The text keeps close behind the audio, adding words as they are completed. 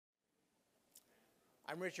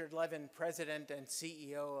I'm Richard Levin, President and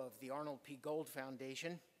CEO of the Arnold P. Gold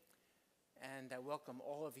Foundation, and I welcome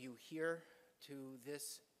all of you here to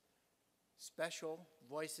this special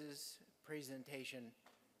Voices presentation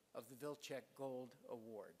of the Vilcek-Gold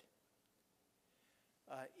Award.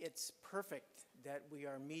 It's perfect that we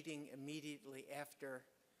are meeting immediately after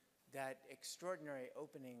that extraordinary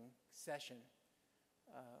opening session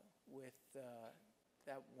with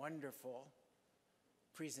that wonderful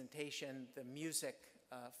presentation. The music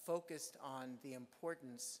focused on the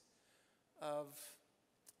importance of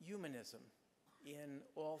humanism in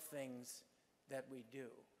all things that we do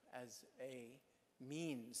as a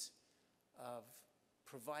means of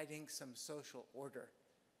providing some social order,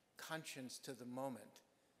 conscience to the moment,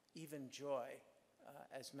 even joy,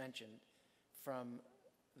 as mentioned, from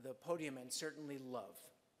the podium, and certainly love.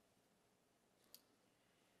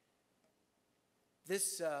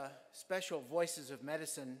 This special Voices of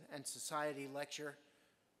Medicine and Society lecture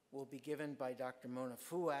will be given by Dr. Mona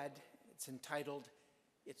Fouad. It's entitled,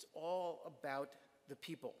 "It's All About the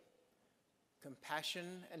People,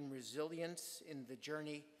 Compassion and Resilience in the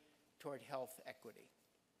Journey Toward Health Equity."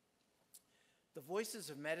 The Voices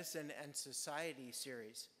of Medicine and Society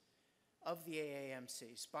series of the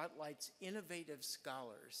AAMC spotlights innovative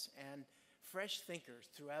scholars and fresh thinkers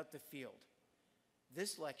throughout the field.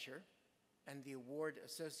 This lecture, and the award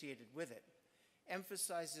associated with it,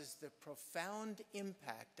 emphasizes the profound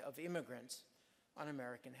impact of immigrants on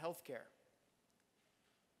American healthcare.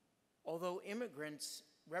 Although immigrants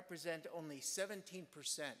represent only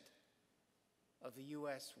 17% of the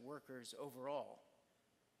US workers overall,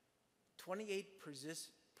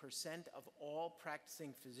 28% of all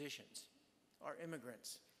practicing physicians are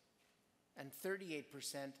immigrants, and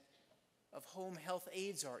 38% of home health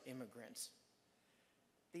aides are immigrants.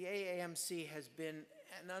 The AAMC has been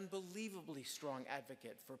an unbelievably strong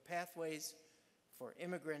advocate for pathways for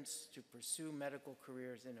immigrants to pursue medical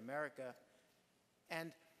careers in America,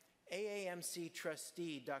 and AAMC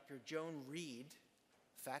trustee Dr. Joan Reed,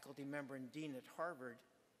 faculty member and dean at Harvard,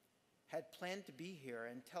 had planned to be here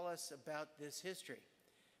and tell us about this history,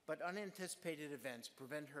 but unanticipated events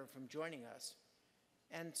prevent her from joining us.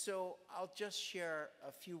 And so I'll just share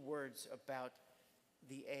a few words about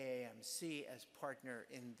the AAMC as partner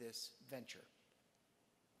in this venture.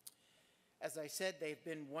 As I said, they've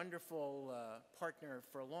been wonderful partner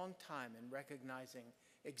for a long time in recognizing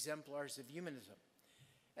exemplars of humanism.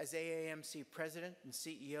 As AAMC President and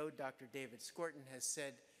CEO Dr. David Skorton has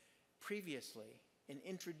said previously in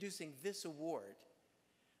introducing this award,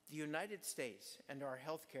 the United States and our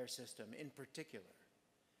healthcare system in particular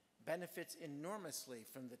benefits enormously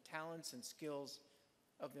from the talents and skills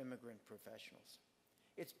of immigrant professionals.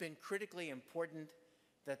 It's been critically important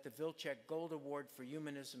that the Vilcek-Gold Award for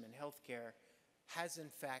Humanism in Healthcare has in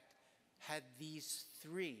fact had these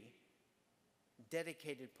three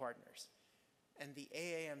dedicated partners. And the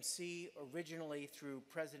AAMC, originally through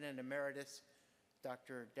President Emeritus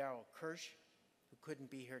Dr. Darrell Kirsch, who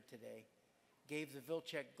couldn't be here today, gave the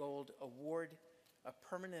Vilcek-Gold Award a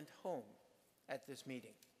permanent home at this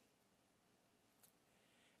meeting.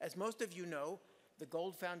 As most of you know, the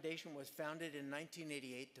Gold Foundation was founded in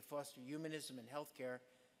 1988 to foster humanism in healthcare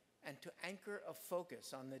and to anchor a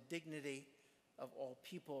focus on the dignity of all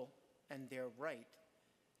people and their right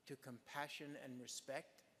to compassion and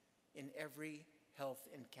respect in every health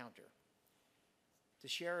encounter. To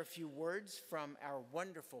share a few words from our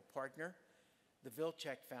wonderful partner, the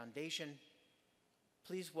Vilcek Foundation,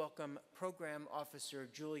 please welcome Program Officer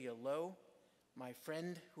Julia Lowe, my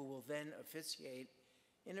friend, who will then officiate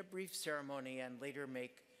in a brief ceremony and later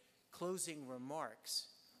make closing remarks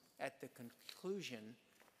at the conclusion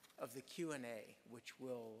of the Q&A, which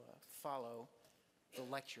will follow the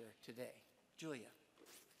lecture today. Julia.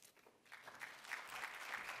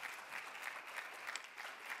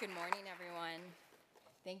 Good morning, everyone.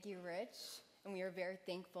 Thank you, Rich. And we are very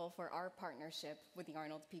thankful for our partnership with the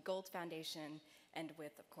Arnold P. Gold Foundation and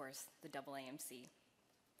with, of course, the AAMC.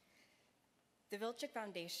 The Vilcek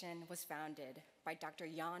Foundation was founded by Dr.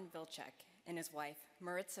 Jan Vilcek and his wife,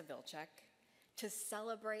 Maritza Vilcek, to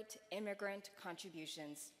celebrate immigrant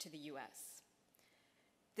contributions to the US.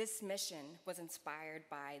 This mission was inspired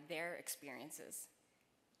by their experiences.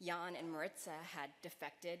 Jan and Maritza had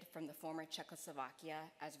defected from the former Czechoslovakia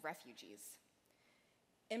as refugees.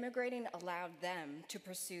 Immigrating allowed them to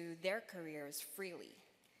pursue their careers freely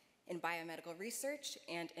in biomedical research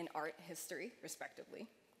and in art history, respectively.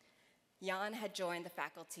 Jan had joined the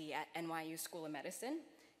faculty at NYU School of Medicine,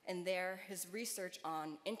 and there his research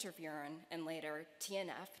on interferon and later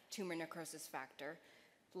TNF, tumor necrosis factor,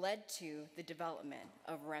 led to the development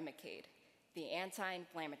of Remicade, the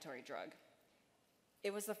anti-inflammatory drug.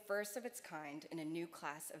 It was the first of its kind in a new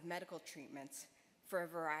class of medical treatments for a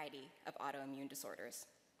variety of autoimmune disorders.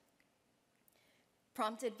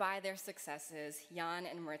 Prompted by their successes, Jan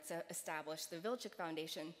and Maritza established the Vilcek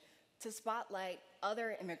Foundation to spotlight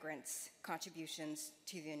other immigrants' contributions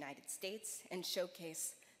to the United States and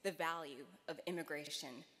showcase the value of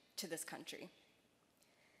immigration to this country.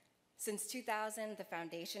 Since 2000, the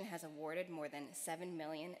foundation has awarded more than $7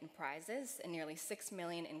 million in prizes and nearly $6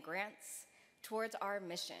 million in grants towards our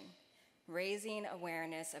mission, raising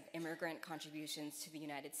awareness of immigrant contributions to the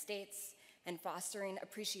United States and fostering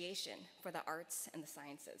appreciation for the arts and the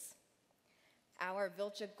sciences. Our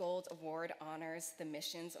Vilcek-Gold Award honors the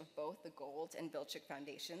missions of both the Gold and Vilcek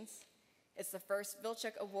Foundations. It's the first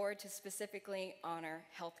Vilcek Award to specifically honor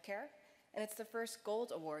healthcare, and it's the first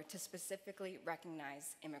Gold Award to specifically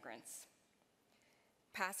recognize immigrants.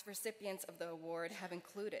 Past recipients of the award have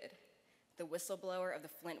included the whistleblower of the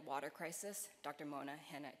Flint water crisis, Dr. Mona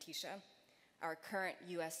Hanna-Attisha, our current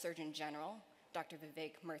US Surgeon General, Dr.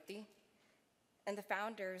 Vilcek-Gold, and the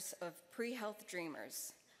founders of Pre-Health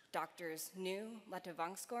Dreamers, Doctors Nu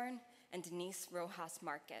Latavangskorn and Denise Rojas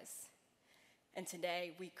Marquez. And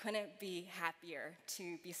today, we couldn't be happier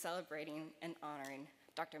to be celebrating and honoring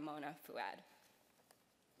Dr. Mona Fouad.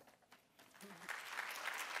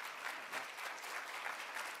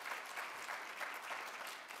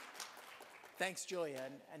 Thanks, Julia.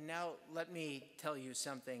 And now let me tell you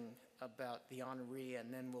something about the honoree,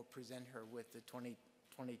 and then we'll present her with the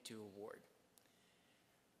 2022 award.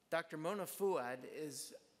 Dr. Mona Fouad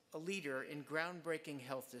is a leader in groundbreaking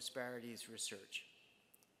health disparities research,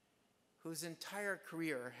 whose entire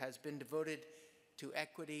career has been devoted to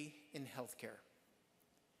equity in healthcare.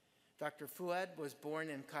 Dr. Fouad was born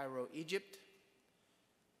in Cairo, Egypt,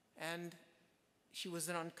 and she was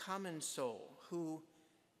an uncommon soul who,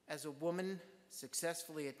 as a woman,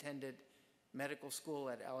 successfully attended medical school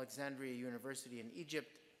at Alexandria University in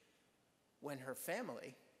Egypt when her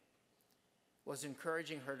family was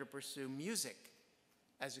encouraging her to pursue music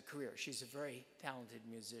as a career. She's a very talented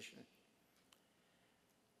musician.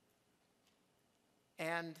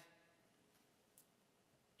 And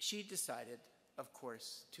she decided, of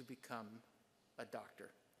course, to become a doctor.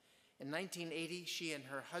 In 1980, she and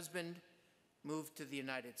her husband moved to the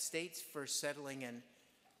United States, first settling in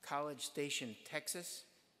College Station, Texas,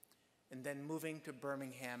 and then moving to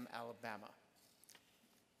Birmingham, Alabama.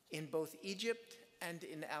 In both Egypt and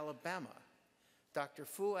in Alabama, Dr.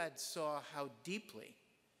 Fouad saw how deeply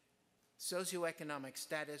socioeconomic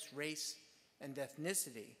status, race, and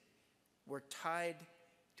ethnicity were tied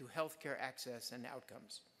to healthcare access and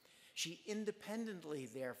outcomes. She independently,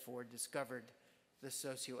 therefore, discovered the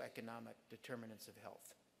socioeconomic determinants of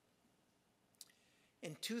health.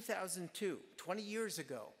 In 2002, 20 years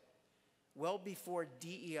ago, well before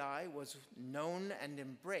DEI was known and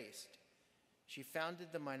embraced, she founded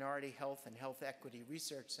the Minority Health and Health Equity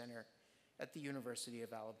Research Center at the University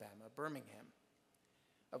of Alabama, Birmingham,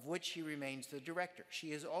 of which she remains the director.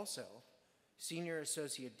 She is also Senior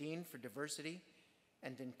Associate Dean for Diversity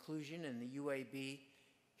and Inclusion in the UAB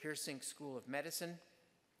Heersink School of Medicine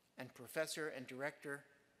and Professor and Director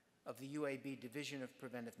of the UAB Division of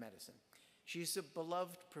Preventive Medicine. She's a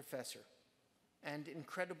beloved professor and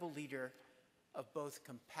incredible leader of both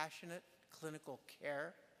compassionate clinical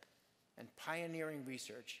care and pioneering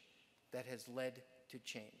research that has led to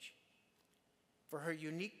change. For her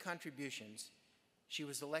unique contributions, she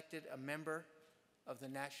was elected a member of the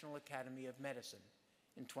National Academy of Medicine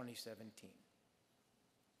in 2017.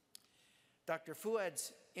 Dr.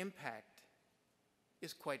 Fouad's impact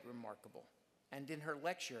is quite remarkable, and in her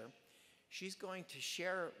lecture, she's going to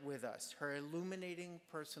share with us her illuminating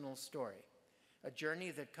personal story, a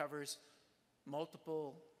journey that covers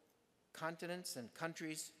multiple continents and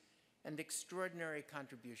countries and extraordinary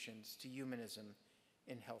contributions to humanism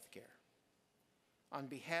in healthcare. On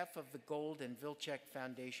behalf of the Gold and Vilcek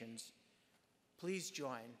Foundations, please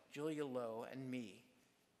join Julia Lowe and me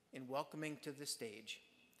in welcoming to the stage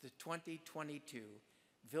the 2022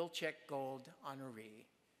 Vilcek-Gold honoree,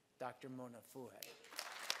 Dr. Mona Fouad.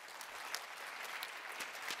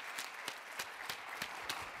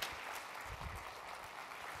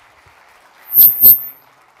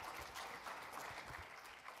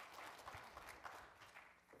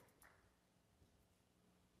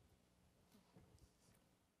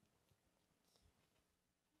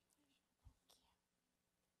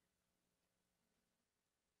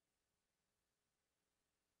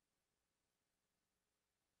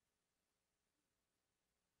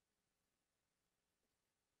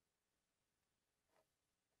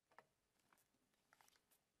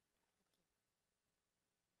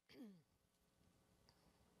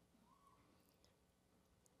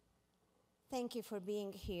 Thank you for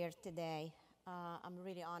being here today. I'm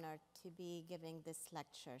really honored to be giving this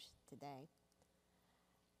lecture today.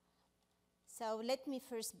 So let me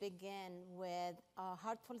first begin with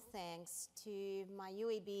heartfelt thanks to my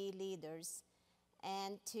UAB leaders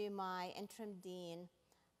and to my interim dean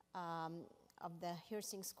of the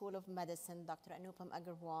Hursing School of Medicine, Dr. Anupam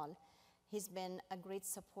Agarwal. He's been a great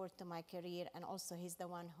support to my career, and also he's the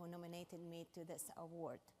one who nominated me to this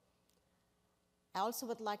award. I also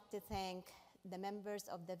would like to thank the members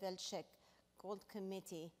of the Vilcek-Gold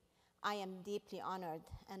Committee. I am deeply honored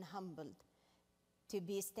and humbled to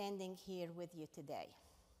be standing here with you today.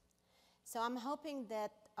 So I'm hoping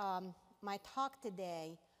that my talk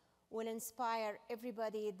today will inspire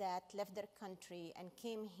everybody that left their country and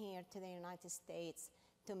came here to the United States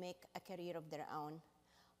to make a career of their own.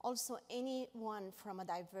 Also, anyone from a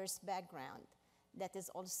diverse background that is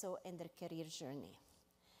also in their career journey.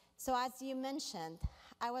 So as you mentioned,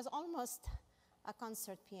 I was almost a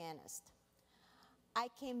concert pianist. I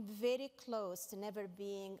came very close to never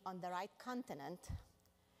being on the right continent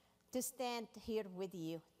to stand here with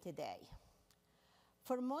you today.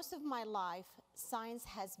 For most of my life, science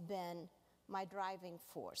has been my driving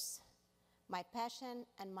force, my passion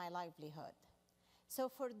and my livelihood. So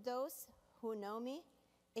for those who know me,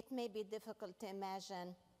 it may be difficult to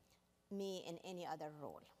imagine me in any other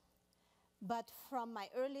role. But from my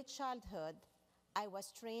early childhood, I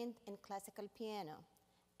was trained in classical piano,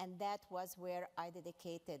 and that was where I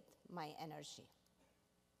dedicated my energy.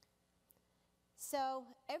 So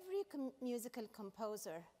every musical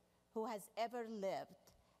composer who has ever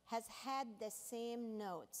lived has had the same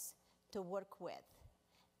notes to work with,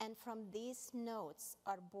 and from these notes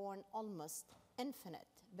are born almost infinite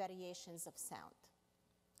variations of sound.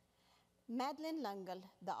 Madeleine L'Engle,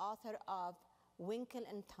 the author of Winkle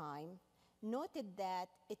in Time, noted that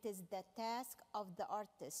it is the task of the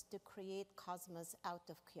artist to create cosmos out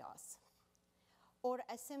of chaos, or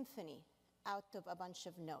a symphony out of a bunch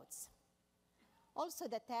of notes. Also,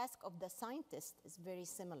 the task of the scientist is very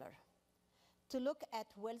similar, to look at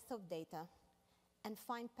wealth of data and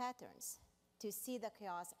find patterns, to see the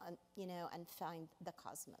chaos and find the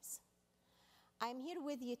cosmos. I'm here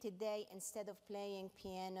with you today instead of playing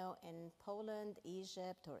piano in Poland,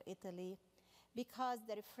 Egypt, or Italy, because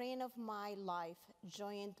the refrain of my life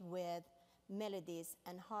joined with melodies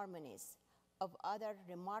and harmonies of other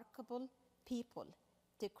remarkable people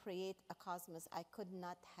to create a cosmos I could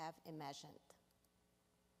not have imagined.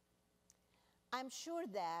 I'm sure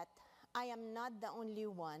that I am not the only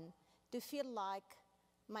one to feel like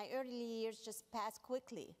my early years just passed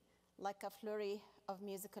quickly, like a flurry of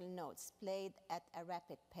musical notes played at a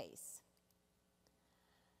rapid pace.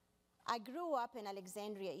 I grew up in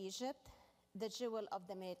Alexandria, Egypt, the jewel of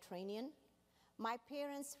the Mediterranean. My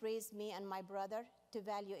parents raised me and my brother to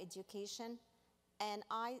value education, and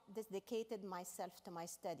I dedicated myself to my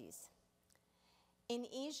studies. In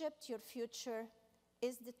Egypt, your future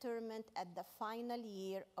is determined at the final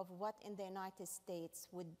year of what in the United States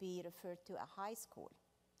would be referred to a high school.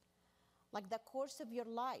 Like the course of your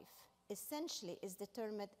life, essentially is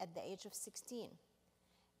determined at the age of 16.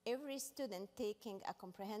 Every student taking a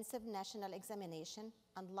comprehensive national examination,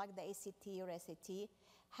 unlike the ACT or SAT,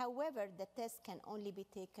 however, the test can only be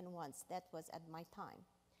taken once. That was at my time.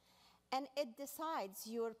 And it decides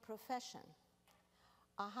your profession.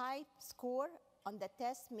 A high score on the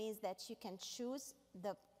test means that you can choose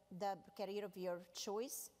the career of your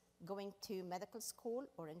choice, going to medical school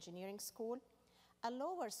or engineering school. A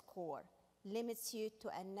lower score limits you to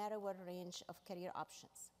a narrower range of career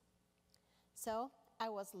options. So I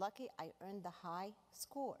was lucky I earned the high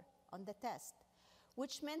score on the test,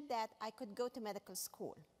 which meant that I could go to medical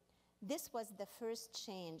school. This was the first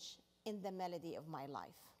change in the melody of my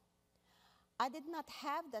life. I did not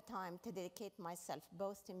have the time to dedicate myself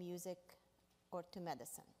both to music or to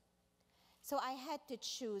medicine. So I had to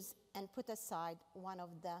choose and put aside one of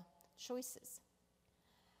the choices.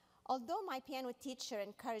 Although my piano teacher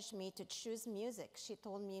encouraged me to choose music, she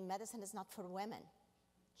told me medicine is not for women.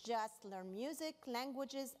 Just learn music,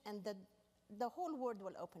 languages, and the whole world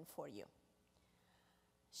will open for you.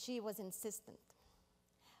 She was insistent.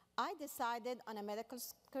 I decided on a medical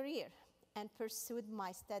career and pursued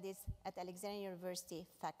my studies at Alexandria University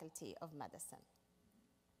Faculty of Medicine.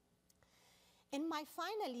 In my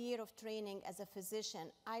final year of training as a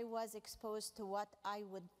physician, I was exposed to what I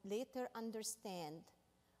would later understand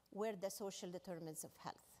were the social determinants of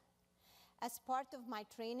health. As part of my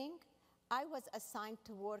training, I was assigned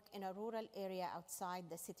to work in a rural area outside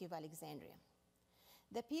the city of Alexandria.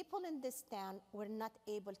 The people in this town were not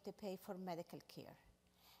able to pay for medical care,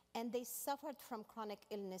 and they suffered from chronic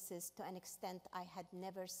illnesses to an extent I had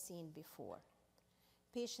never seen before.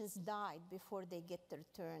 Patients died before they get their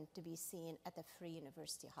turn to be seen at a free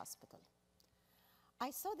university hospital.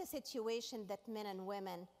 I saw the situation that men and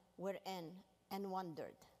women were in and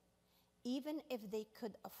wondered, even if they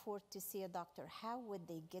could afford to see a doctor, how would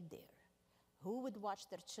they get there? Who would watch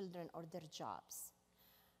their children or their jobs?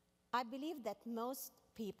 I believe that most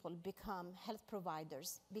people become health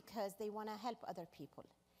providers because they want to help other people.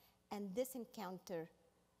 And this encounter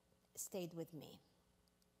stayed with me.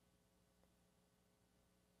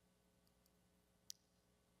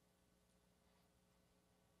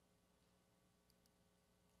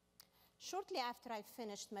 Shortly after I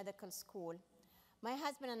finished medical school, my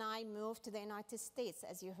husband and I moved to the United States,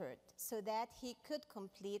 as you heard, so that he could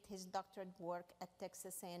complete his doctorate work at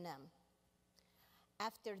Texas A&M.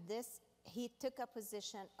 After this, he took a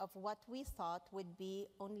position of what we thought would be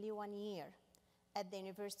only 1 year at the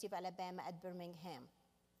University of Alabama at Birmingham.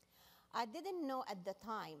 I didn't know at the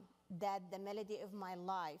time that the melody of my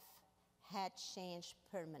life had changed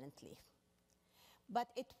permanently. But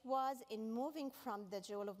it was in moving from the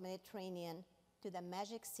jewel of Mediterranean to the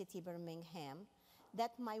magic city Birmingham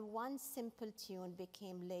that my one simple tune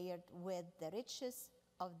became layered with the richness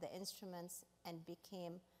of the instruments and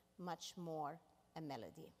became much more a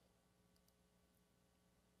melody.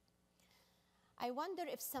 I wonder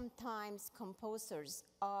if sometimes composers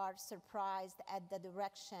are surprised at the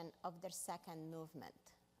direction of their second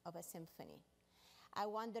movement of a symphony. I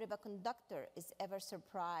wonder if a conductor is ever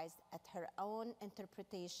surprised at her own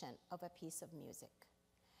interpretation of a piece of music.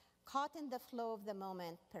 Caught in the flow of the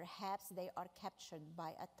moment, perhaps they are captured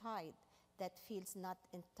by a tide that feels not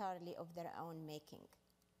entirely of their own making.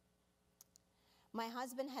 My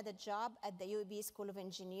husband had a job at the UAB School of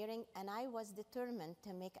Engineering, and I was determined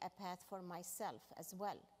to make a path for myself as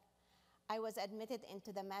well. I was admitted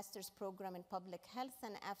into the master's program in public health,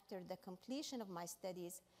 and after the completion of my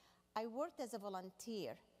studies, I worked as a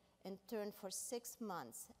volunteer intern for 6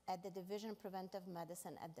 months at the Division of Preventive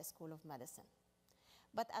Medicine at the School of Medicine.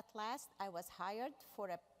 But at last, I was hired for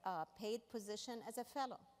a paid position as a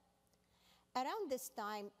fellow. Around this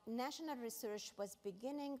time, national research was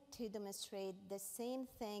beginning to demonstrate the same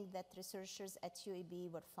thing that researchers at UAB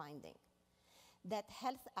were finding, that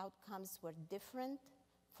health outcomes were different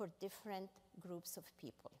for different groups of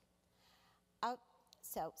people.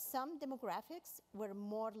 So some demographics were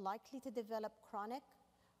more likely to develop chronic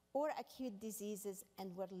or acute diseases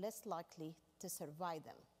and were less likely to survive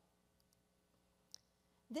them.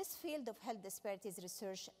 This field of health disparities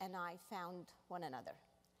research and I found one another.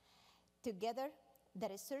 Together, the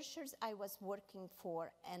researchers I was working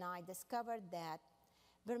for and I discovered that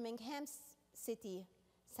Birmingham City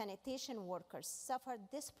sanitation workers suffered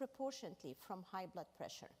disproportionately from high blood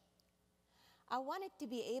pressure. I wanted to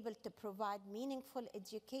be able to provide meaningful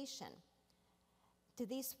education to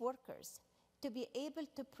these workers, to be able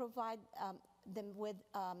to provide them with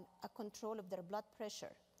a control of their blood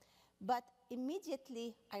pressure. But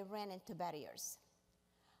immediately, I ran into barriers.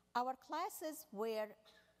 Our classes were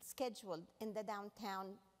scheduled in the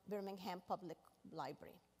downtown Birmingham Public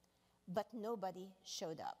Library, but nobody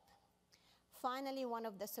showed up. Finally, one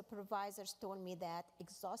of the supervisors told me that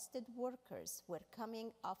exhausted workers were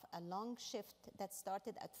coming off a long shift that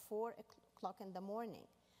started at 4 o'clock in the morning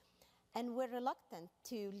and were reluctant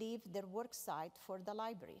to leave their work site for the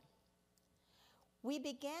library. We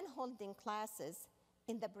began holding classes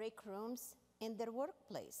in the break rooms in their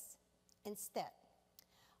workplace instead.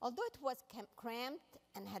 Although it was cramped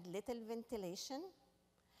and had little ventilation,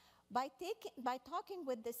 by talking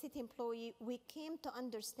with the city employee, we came to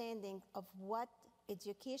understanding of what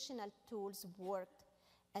educational tools worked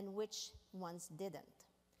and which ones didn't.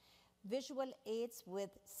 Visual aids with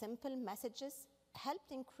simple messages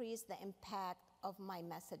helped increase the impact of my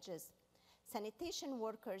messages. Sanitation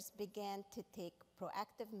workers began to take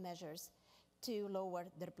proactive measures to lower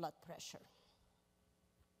their blood pressure.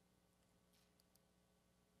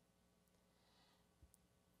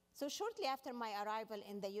 So shortly after my arrival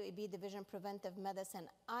in the UAB Division of Preventive Medicine,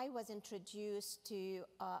 I was introduced to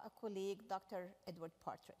a colleague, Dr. Edward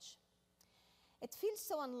Partridge. It feels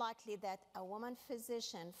so unlikely that a woman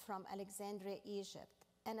physician from Alexandria, Egypt,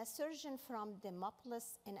 and a surgeon from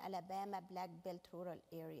Demopolis in Alabama Black Belt rural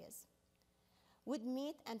areas would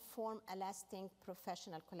meet and form a lasting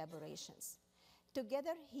professional collaborations.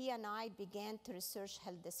 Together, he and I began to research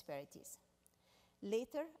health disparities.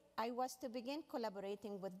 Later, I was to begin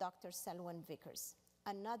collaborating with Dr. Selwyn Vickers,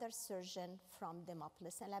 another surgeon from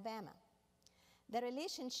Demopolis, Alabama. The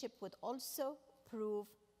relationship would also prove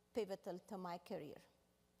pivotal to my career.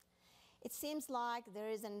 It seems like there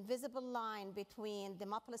is an invisible line between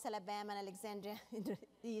Demopolis, Alabama, and Alexandria,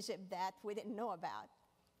 Egypt that we didn't know about.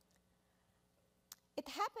 It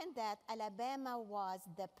happened that Alabama was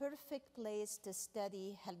the perfect place to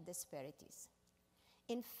study health disparities.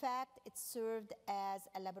 In fact, it served as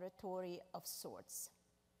a laboratory of sorts.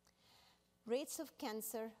 Rates of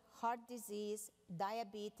cancer, heart disease,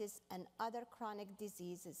 diabetes, and other chronic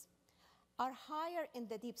diseases are higher in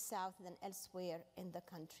the Deep South than elsewhere in the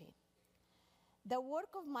country. The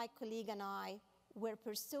work of my colleague and I were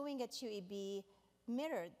pursuing at UEB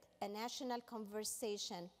mirrored a national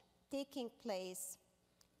conversation taking place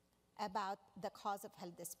about the cause of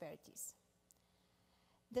health disparities.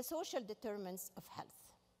 The social determinants of health,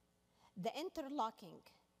 the interlocking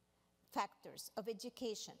factors of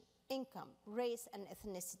education, income, race and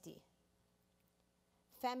ethnicity,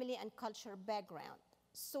 family and cultural background,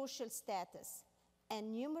 social status,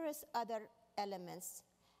 and numerous other elements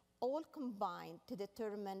all combine to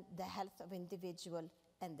determine the health of individuals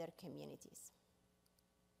and their communities.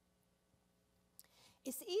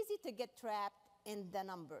 It's easy to get trapped in the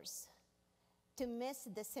numbers, to miss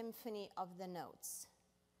the symphony of the notes.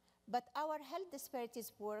 But our health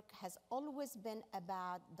disparities work has always been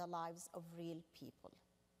about the lives of real people.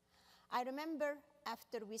 I remember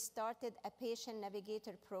after we started a patient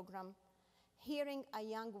navigator program, hearing a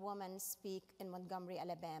young woman speak in Montgomery,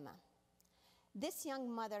 Alabama. This young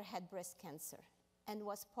mother had breast cancer and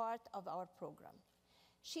was part of our program.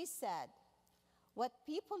 She said, "What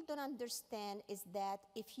people don't understand is that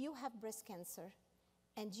if you have breast cancer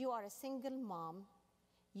and you are a single mom,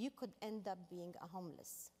 you could end up being a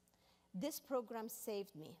homeless. This program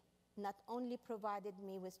saved me, not only provided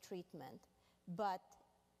me with treatment, but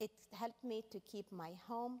it helped me to keep my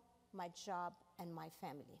home, my job, and my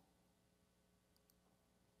family."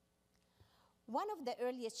 One of the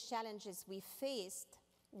earliest challenges we faced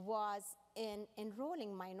was in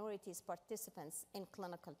enrolling minorities participants in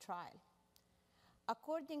clinical trial.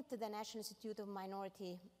 According to the National Institute of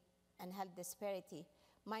Minority and Health Disparity,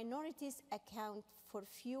 minorities account for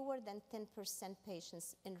fewer than 10%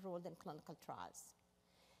 patients enrolled in clinical trials.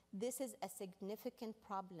 This is a significant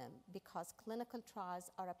problem because clinical trials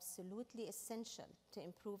are absolutely essential to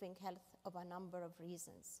improving health of a number of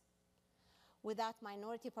reasons. Without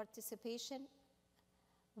minority participation,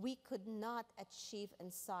 we could not achieve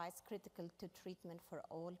insights critical to treatment for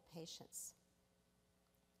all patients.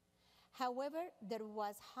 However, there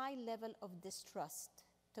was high level of distrust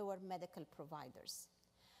toward medical providers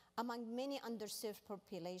among many underserved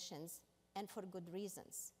populations, and for good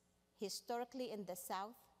reasons. Historically in the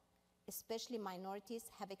South, especially minorities,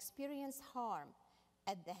 have experienced harm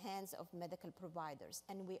at the hands of medical providers,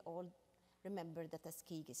 and we all remember the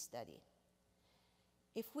Tuskegee study.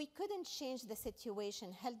 If we couldn't change the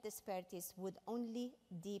situation, health disparities would only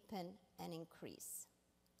deepen and increase.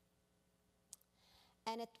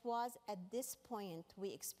 And it was at this point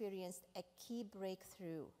we experienced a key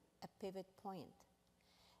breakthrough, a pivot point.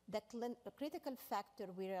 The critical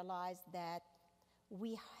factor, we realized that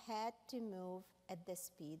we had to move at the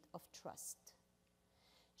speed of trust.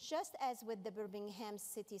 Just as with the Birmingham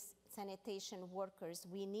City sanitation workers,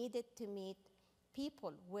 we needed to meet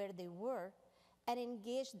people where they were and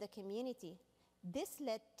engage the community. This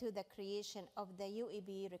led to the creation of the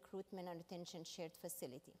UEB Recruitment and Retention Shared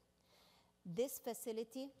Facility. This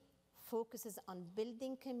facility focuses on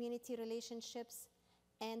building community relationships,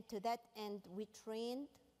 and to that end, we trained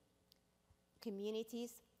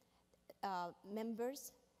communities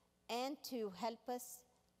members and to help us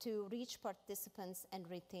to reach participants and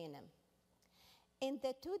retain them. In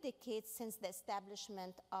the 2 decades since the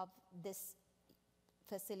establishment of this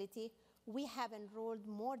facility, we have enrolled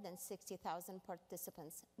more than 60,000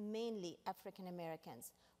 participants, mainly African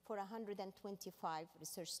Americans, for 125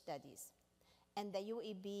 research studies, and the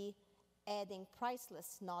UEB adding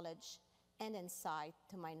priceless knowledge and insight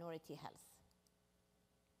to minority health.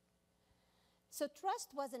 So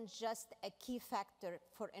trust wasn't just a key factor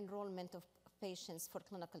for enrollment of patients for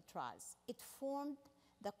clinical trials. It formed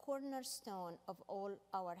the cornerstone of all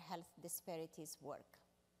our health disparities work.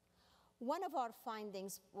 One of our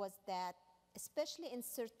findings was that, especially in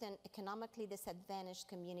certain economically disadvantaged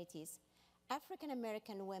communities, African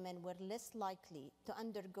American women were less likely to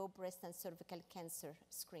undergo breast and cervical cancer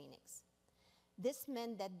screenings. This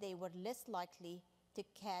meant that they were less likely to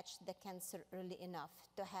catch the cancer early enough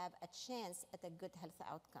to have a chance at a good health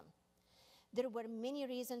outcome. There were many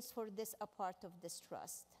reasons for this apart of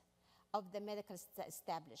distrust of the medical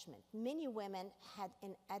establishment. Many women had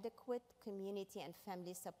inadequate community and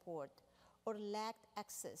family support or lacked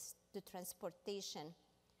access to transportation,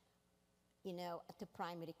 to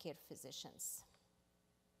primary care physicians.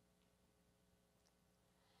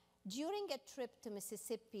 During a trip to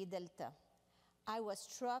Mississippi Delta, I was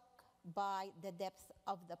struck by the depth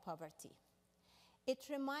of the poverty. It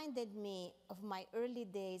reminded me of my early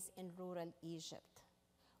days in rural Egypt,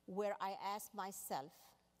 where I asked myself,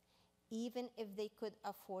 even if they could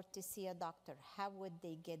afford to see a doctor, how would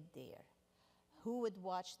they get there? Who would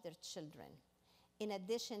watch their children? In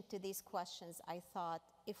addition to these questions, I thought,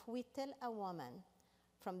 if we tell a woman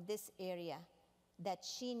from this area that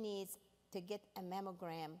she needs to get a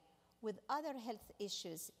mammogram with other health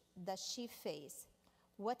issues that she faces,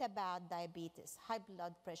 what about diabetes, high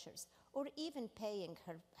blood pressures, or even paying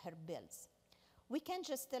her bills? We can't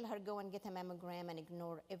just tell her, go and get a mammogram and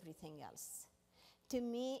ignore everything else. To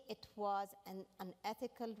me, it was an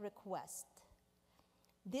unethical request.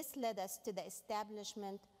 This led us to the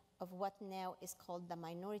establishment of what now is called the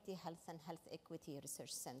Minority Health and Health Equity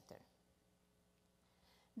Research Center.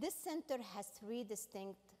 This center has three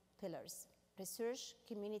distinct pillars: research,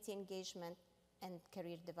 community engagement, and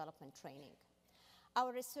career development training.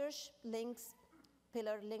 Our research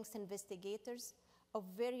pillar links investigators of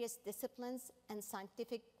various disciplines and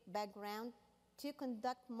scientific background to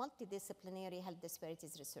conduct multidisciplinary health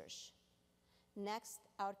disparities research. Next,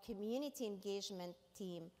 our community engagement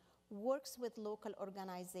team works with local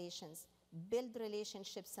organizations, build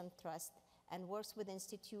relationships and trust, and works with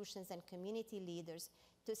institutions and community leaders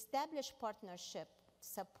to establish partnership to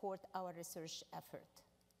support our research effort.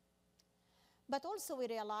 But also we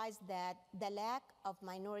realized that the lack of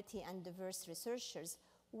minority and diverse researchers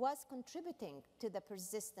was contributing to the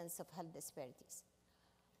persistence of health disparities.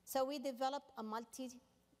 So we developed a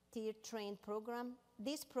multi-tier trained program.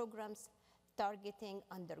 These programs targeting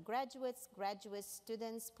undergraduates, graduate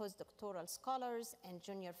students, postdoctoral scholars, and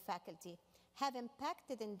junior faculty have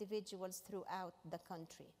impacted individuals throughout the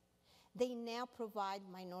country. They now provide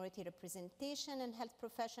minority representation in health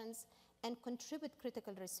professions and contribute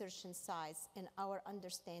critical research insights in our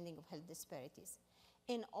understanding of health disparities.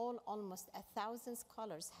 In all, almost 1,000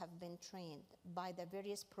 scholars have been trained by the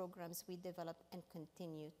various programs we developed and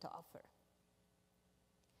continue to offer.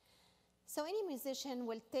 So any musician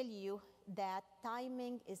will tell you that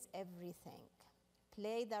timing is everything.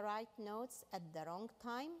 Play the right notes at the wrong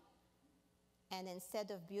time, and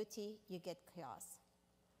instead of beauty, you get chaos.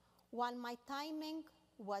 While my timing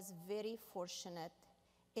was very fortunate,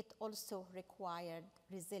 it also required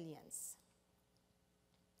resilience.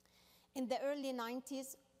 In the early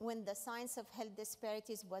 90s, when the science of health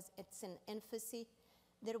disparities was at its infancy,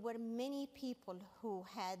 there were many people who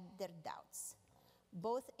had their doubts,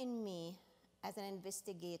 both in me as an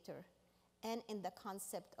investigator and in the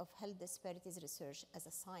concept of health disparities research as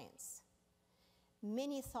a science.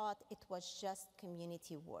 Many thought it was just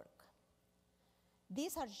community work.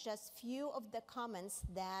 These are just few of the comments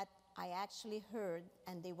that I actually heard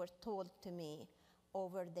and they were told to me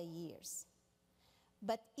over the years.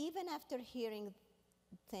 But even after hearing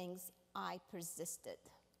things, I persisted.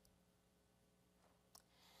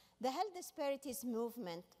 The health disparities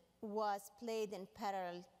movement was played in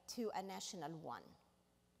parallel to a national one,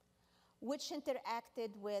 which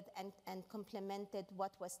interacted with and complemented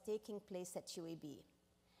what was taking place at UAB.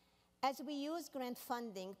 As we use grant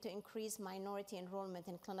funding to increase minority enrollment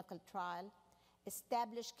in clinical trial,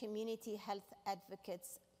 establish community health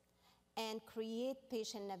advocates, and create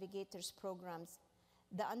patient navigators programs,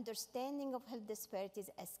 the understanding of health disparities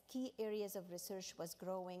as key areas of research was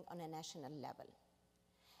growing on a national level.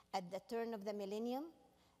 At the turn of the millennium,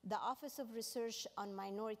 the Office of Research on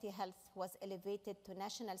Minority Health was elevated to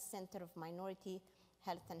National Center of Minority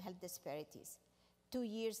Health and Health Disparities. 2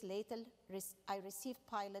 years later, I received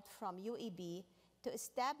pilot from UAB to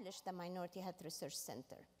establish the Minority Health Research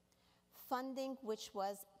Center, funding which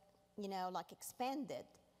was, expanded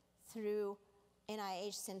through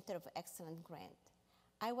NIH Center of Excellence grant.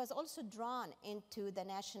 I was also drawn into the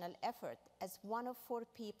national effort as one of 4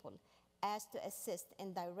 people asked to assist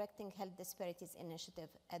in directing health disparities initiative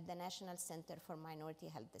at the National Center for Minority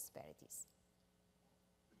Health Disparities.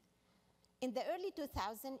 In the early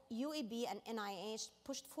 2000s, UAB and NIH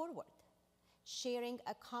pushed forward, sharing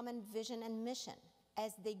a common vision and mission.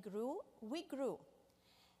 As they grew, we grew.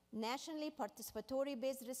 Nationally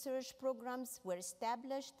participatory-based research programs were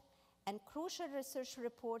established and crucial research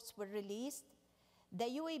reports were released. The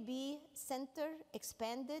UAB Center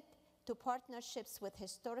expanded to partnerships with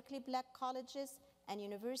historically Black colleges and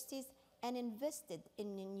universities and invested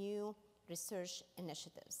in new research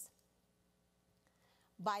initiatives.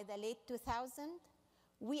 By the late 2000s,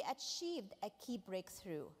 we achieved a key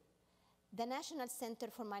breakthrough. The National Center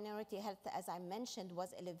for Minority Health, as I mentioned,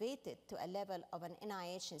 was elevated to a level of an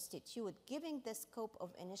NIH institute, giving the scope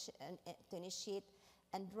of to initiate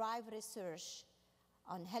and drive research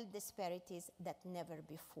on health disparities that never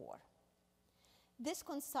before. This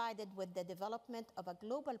coincided with the development of a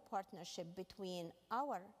global partnership between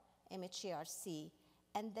our MHARC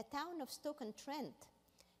and the town of Stoke-on-Trent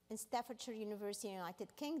in Staffordshire University,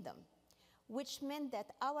 United Kingdom, which meant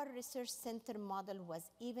that our research center model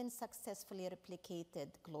was even successfully replicated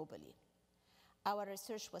globally. Our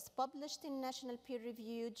research was published in national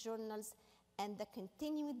peer-reviewed journals, and the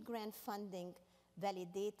continued grant funding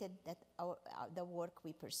validated that the work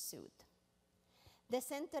we pursued. The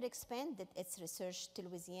center expanded its research to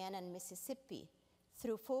Louisiana and Mississippi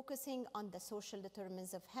through focusing on the social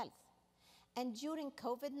determinants of health. And during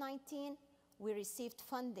COVID-19, we received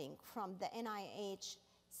funding from the NIH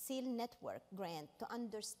SEAL Network grant to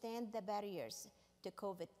understand the barriers to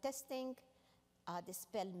COVID testing,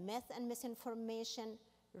 dispel myth and misinformation,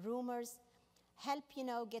 rumors, help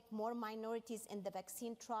get more minorities in the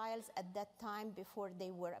vaccine trials at that time before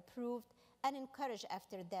they were approved, and encourage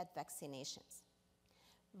after that vaccinations.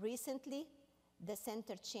 Recently, the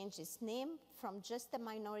center changed its name from just a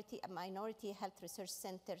Minority Health Research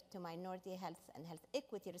Center to Minority Health and Health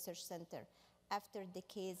Equity Research Center after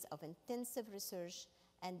decades of intensive research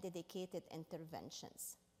and dedicated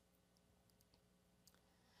interventions.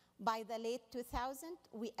 By the late 2000s,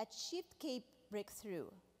 we achieved key breakthrough.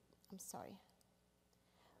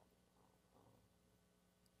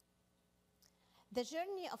 The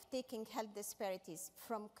journey of taking health disparities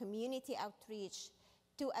from community outreach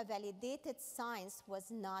to a validated science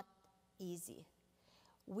was not easy.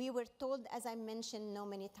 We were told, as I mentioned no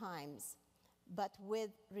many times, but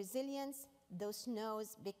with resilience, those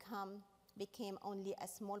no's became only a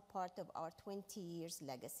small part of our 20 years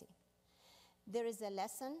legacy. There is a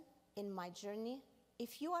lesson in my journey.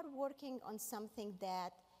 If you are working on something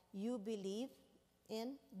that you believe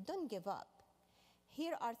in, don't give up.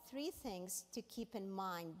 Here are 3 things to keep in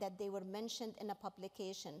mind that they were mentioned in a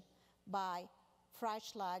publication by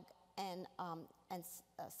Freischlag and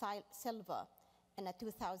Silva in a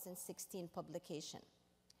 2016 publication.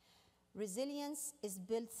 Resilience is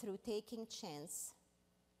built through taking chance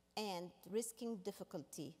and risking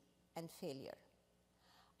difficulty and failure.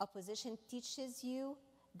 Opposition teaches you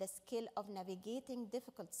the skill of navigating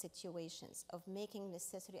difficult situations, of making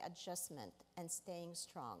necessary adjustment and staying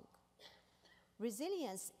strong.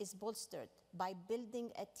 Resilience is bolstered by building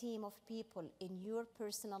a team of people in your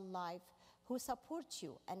personal life who support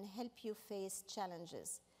you and help you face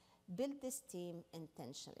challenges. Build this team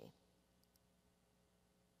intentionally.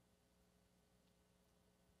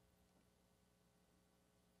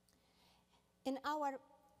 In our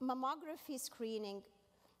mammography screening,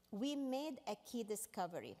 we made a key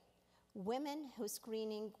discovery. Women whose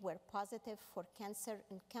screening were positive for cancer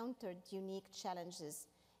encountered unique challenges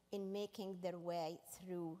in making their way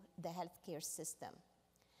through the healthcare system.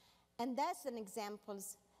 And that's an example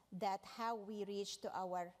that how we reached to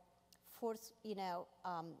our fourth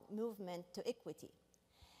movement to equity.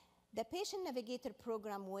 The Patient Navigator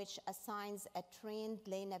program, which assigns a trained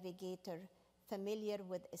lay navigator familiar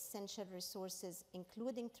with essential resources,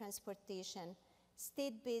 including transportation,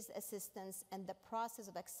 state-based assistance, and the process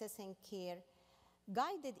of accessing care,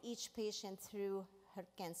 guided each patient through her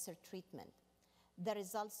cancer treatment. The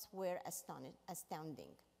results were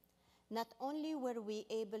astounding. Not only were we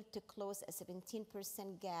able to close a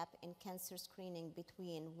 17% gap in cancer screening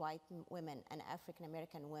between white women and African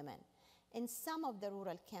American women, in some of the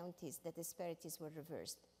rural counties, the disparities were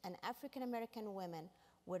reversed, and African American women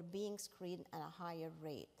were being screened at a higher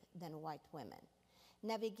rate than white women.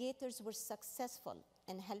 Navigators were successful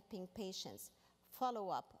in helping patients follow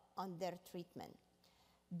up on their treatment.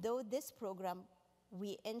 Though this program,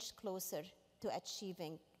 we inched closer to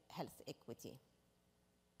achieving health equity.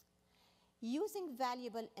 Using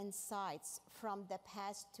valuable insights from the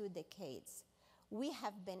past 2 decades, we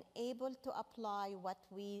have been able to apply what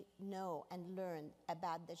we know and learned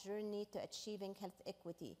about the journey to achieving health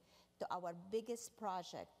equity to our biggest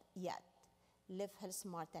project yet, Live Health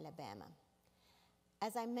Smart Alabama.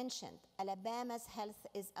 As I mentioned, Alabama's health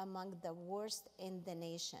is among the worst in the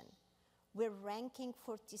nation. We're ranking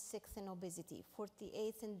 46th in obesity,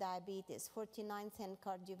 48th in diabetes, 49th in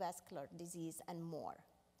cardiovascular disease, and more.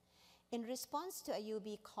 In response to a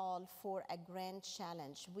UB call for a grand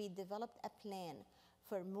challenge, we developed a plan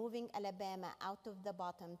for moving Alabama out of the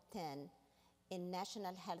bottom 10 in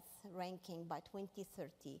national health ranking by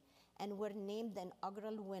 2030, and were named the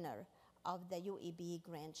inaugural winner of the UEB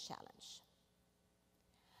Grand Challenge.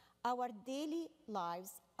 Our daily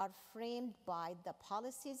lives are framed by the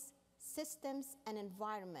policies, systems, and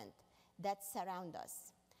environment that surround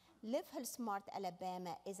us. Live Health Smart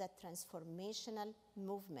Alabama is a transformational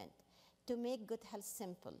movement to make good health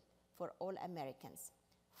simple for all Americans.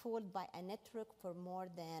 fueled by a network for more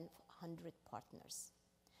than 100 partners.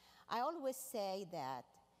 I always say that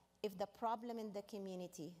if the problem in the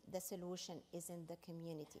community, the solution is in the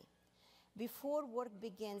community. Before work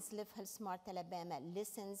begins, Live Health Smart Alabama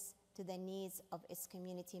listens to the needs of its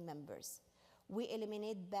community members. We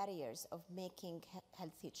eliminate barriers of making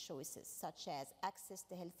healthy choices, such as access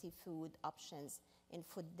to healthy food options in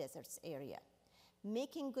food deserts area.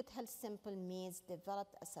 Making good health simple means develop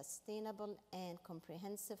a sustainable and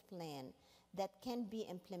comprehensive plan that can be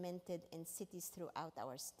implemented in cities throughout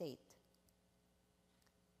our state.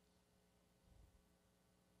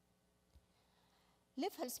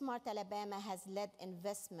 Live Health Smart Alabama has led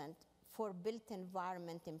investment for built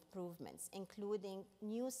environment improvements, including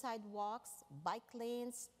new sidewalks, bike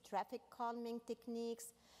lanes, traffic calming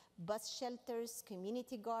techniques, bus shelters,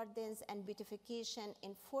 community gardens, and beautification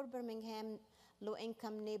in 4 Birmingham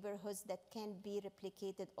low-income neighborhoods that can be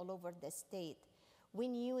replicated all over the state. We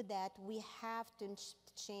knew that we have to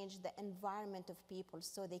change the environment of people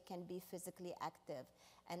so they can be physically active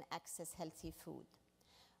and access healthy food.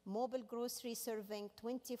 Mobile grocery serving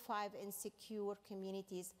 25 insecure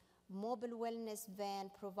communities, mobile wellness van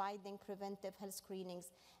providing preventive health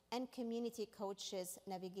screenings, and community coaches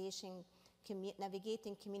navigating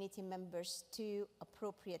community members to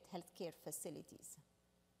appropriate healthcare facilities.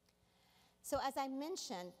 So as I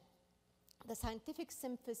mentioned, the scientific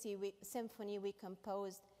symphony we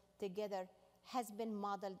composed together has been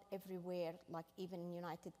modeled everywhere, like even in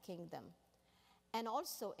United Kingdom, and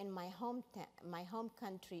also in my home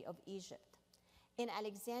country of Egypt. In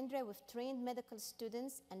Alexandria, we've trained medical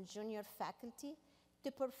students and junior faculty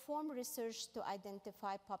to perform research to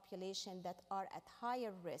identify populations that are at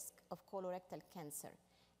higher risk of colorectal cancer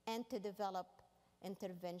and to develop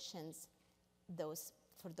interventions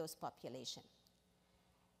for those populations.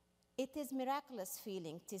 It is a miraculous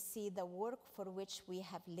feeling to see the work for which we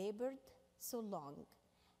have labored so long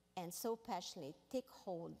and so passionately take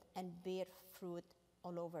hold and bear fruit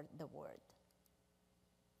all over the world.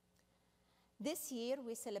 This year,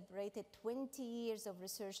 we celebrated 20 years of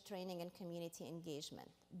research training and community engagement,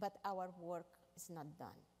 but our work is not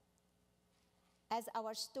done. As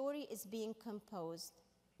our story is being composed,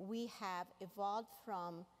 we have evolved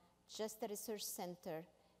from just a research center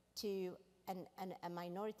to a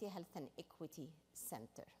minority health and equity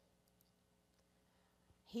center.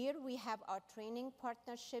 Here we have our training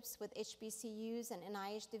partnerships with HBCUs and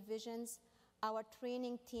NIH divisions. Our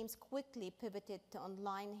training teams quickly pivoted to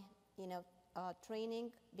online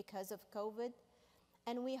training because of COVID.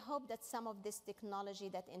 And we hope that some of this technology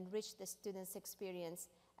that enriched the students' experience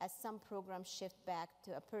as some programs shift back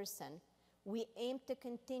to a person, we aim to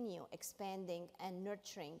continue expanding and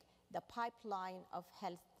nurturing the pipeline of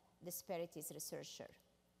health disparities researcher.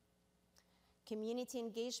 Community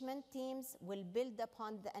engagement teams will build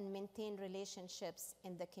upon and maintain relationships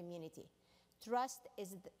in the community. Trust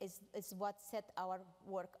is what set our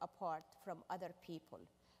work apart from other people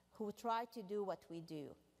who try to do what we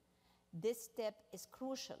do. This step is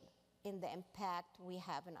crucial in the impact we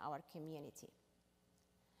have in our community.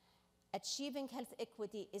 Achieving health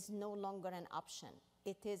equity is no longer an option,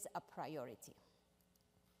 it is a priority.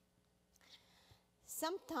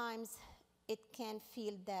 Sometimes it can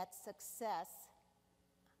feel that success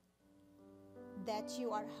that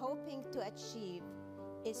you are hoping to achieve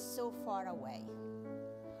is so far away,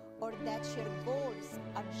 or that your goals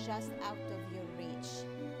are just out of your reach.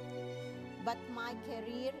 But my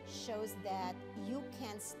career shows that you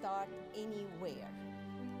can start anywhere,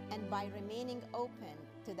 and by remaining open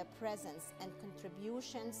to the presence and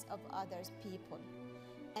contributions of other people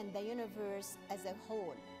and the universe as a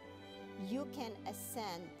whole, you can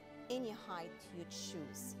ascend any height you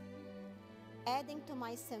choose. Adding to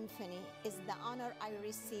my symphony is the honor I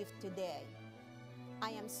received today.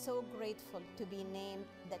 I am so grateful to be named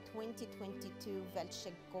the 2022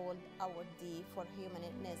 Vilcek-Gold awardee for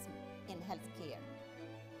humanism in healthcare.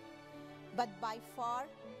 But by far,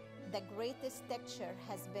 the greatest texture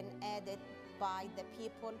has been added by the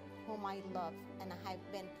people whom I love and have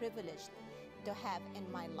been privileged to have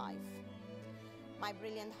in my life. My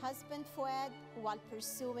brilliant husband, Fouad, while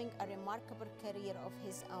pursuing a remarkable career of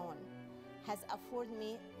his own, has afforded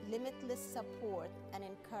me limitless support and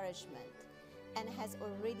encouragement, and has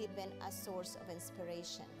already been a source of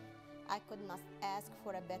inspiration. I could not ask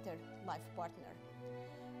for a better life partner.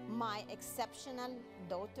 My exceptional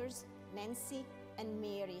daughters, Nancy and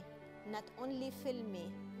Mary, not only fill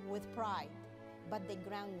me with pride, but they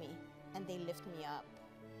ground me and they lift me up.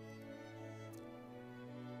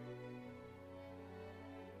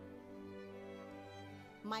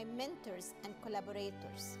 My mentors and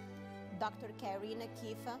collaborators, Dr. Karina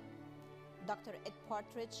Kifa, Dr. Ed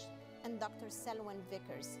Partridge, and Dr. Selwyn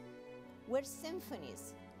Vickers were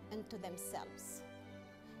symphonies unto themselves.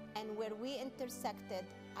 And where we intersected,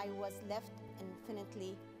 I was left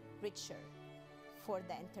infinitely richer for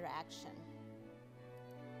the interaction.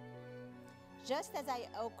 Just as I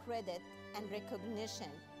owe credit and recognition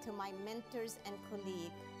to my mentors and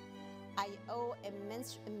colleagues, I owe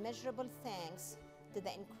immeasurable thanks to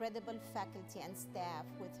the incredible faculty and staff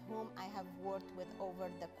with whom I have worked with over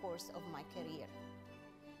the course of my career,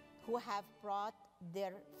 who have brought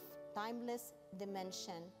their timeless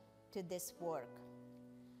dimension to this work.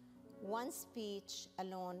 One speech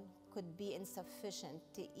alone could be insufficient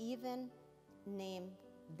to even name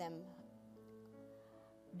them.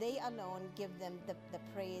 They alone give them the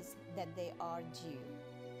praise that they are due.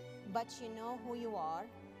 But you know who you are,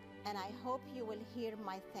 and I hope you will hear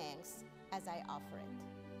my thanks as I offer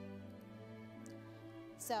it.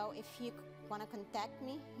 So if you want to contact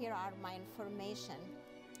me, here are my information,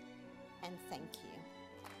 and thank you.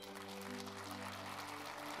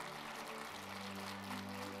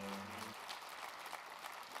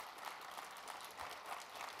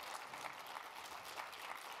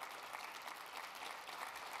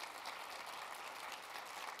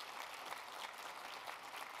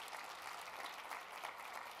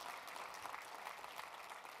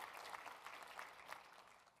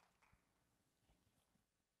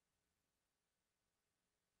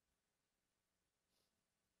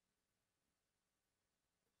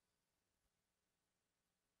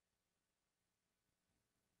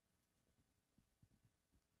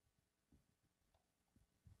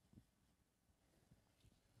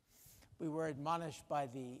 We were admonished by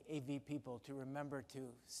the AV people to remember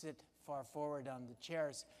to sit far forward on the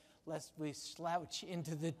chairs, lest we slouch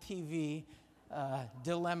into the TV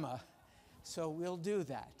dilemma. So we'll do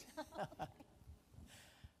that.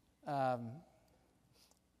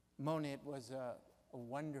 Mona, it was a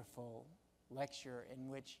wonderful lecture in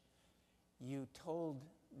which you told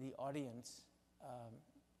the audience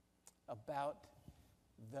about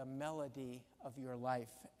the melody of your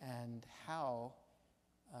life and how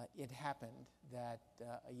it happened that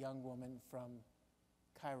a young woman from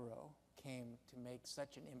Cairo came to make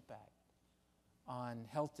such an impact on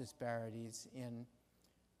health disparities in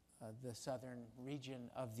the southern region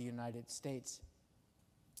of the United States.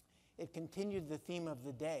 It continued the theme of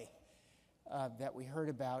the day that we heard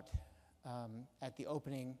about at the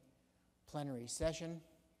opening plenary session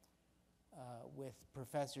with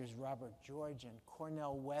Professors Robert George and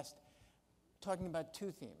Cornel West, talking about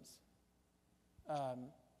two themes.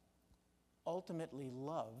 Ultimately,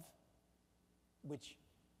 love, which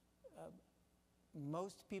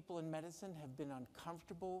most people in medicine have been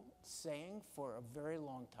uncomfortable saying for a very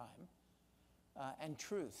long time, and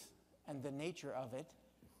truth, and the nature of it,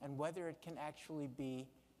 and whether it can actually be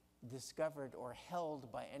discovered or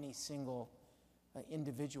held by any single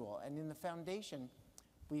individual. And in the foundation,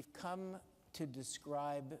 we've come to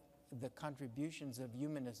describe the contributions of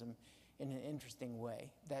humanism in an interesting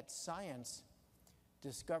way, that science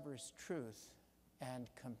discovers truth, and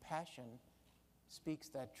compassion speaks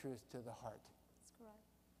that truth to the heart. That's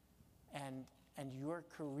correct. And your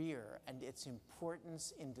career and its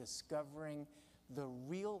importance in discovering the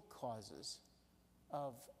real causes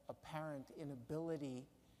of apparent inability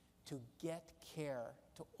to get care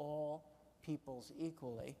to all peoples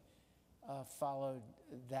equally followed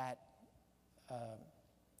that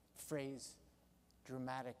phrase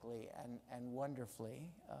dramatically and wonderfully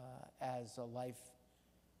as a life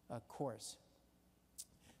course.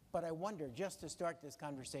 But I wonder, just to start this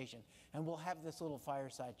conversation, and we'll have this little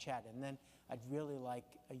fireside chat, and then I'd really like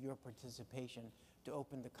your participation to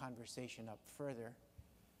open the conversation up further.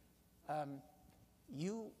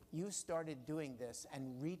 You started doing this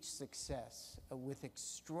and reached success with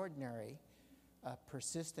extraordinary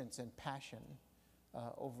persistence and passion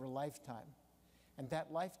over a lifetime. And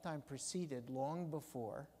that lifetime proceeded long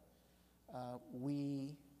before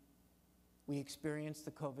we experienced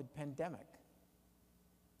the COVID pandemic,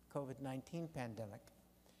 COVID-19 pandemic.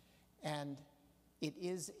 And it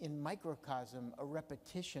is in microcosm a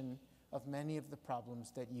repetition of many of the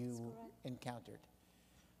problems that you encountered.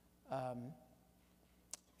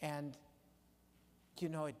 And, you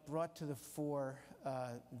know, it brought to the fore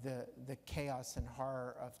the chaos and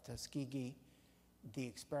horror of Tuskegee, the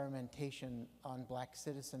experimentation on black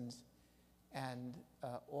citizens, and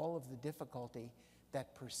all of the difficulty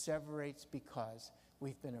that perseverates because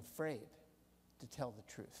we've been afraid to tell the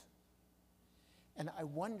truth. And I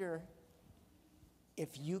wonder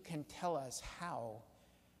if you can tell us how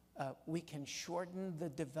we can shorten the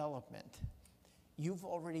development. You've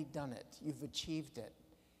already done it. You've achieved it.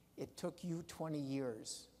 It took you 20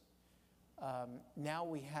 years. Now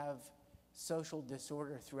we have social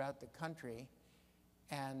disorder throughout the country,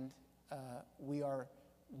 and we are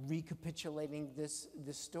recapitulating this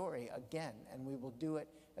story again, and we will do it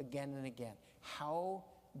again and again. How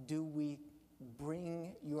do we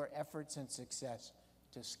bring your efforts and success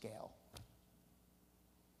to scale?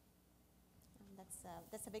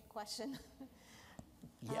 That's a big question.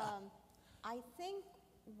 Yeah. I think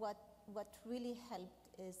what really helped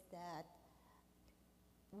is that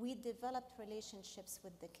we developed relationships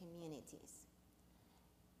with the communities,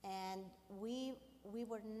 and we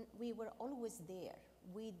were always there.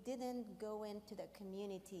 We didn't go into the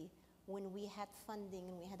community when we had funding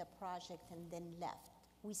and we had a project and then left.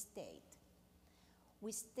 We stayed.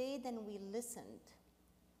 We stayed and we listened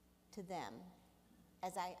to them.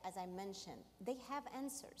 As I mentioned, they have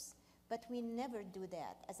answers, but we never do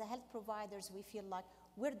that. As a health providers, we feel like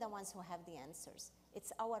we're the ones who have the answers.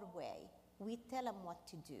 It's our way. We tell them what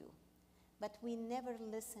to do, but we never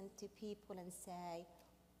listen to people and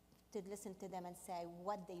listen to them and say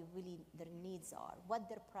what their needs are, what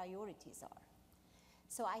their priorities are.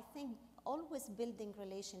 So I think always building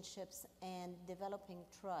relationships and developing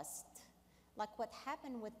trust, like what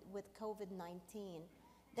happened with COVID-19,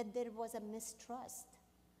 that there was a mistrust.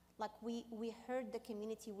 Like we heard the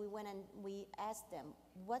community, we went and we asked them,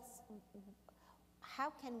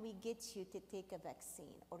 how can we get you to take a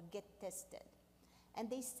vaccine or get tested? And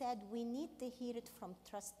they said, we need to hear it from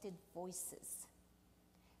trusted voices,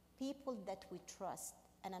 people that we trust.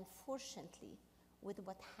 And unfortunately, with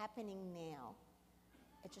what's happening now,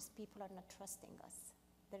 it's just people are not trusting us.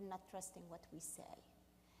 They're not trusting what we say.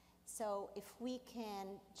 So if we can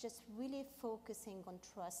just really focusing on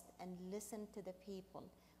trust and listen to the people,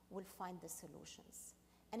 we'll find the solutions.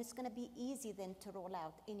 And it's going to be easy then to roll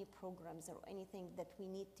out any programs or anything that we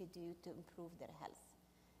need to do to improve their health.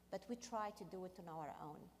 But we try to do it on our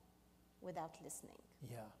own without listening.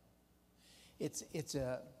 Yeah. It's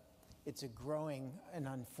a growing and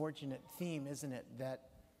unfortunate theme, isn't it, that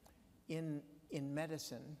in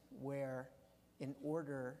medicine, where in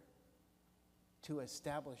order to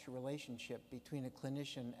establish a relationship between a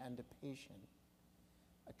clinician and a patient,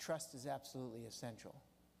 trust is absolutely essential.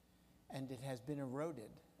 And it has been eroded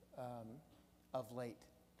of late,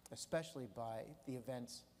 especially by the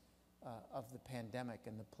events of the pandemic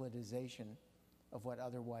and the politicization of what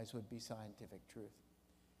otherwise would be scientific truth.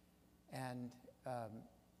 And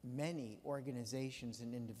many organizations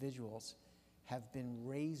and individuals have been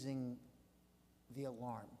raising the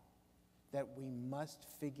alarm that we must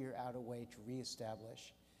figure out a way to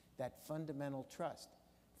reestablish that fundamental trust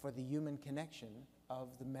for the human connection of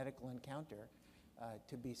the medical encounter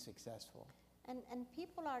to be successful. And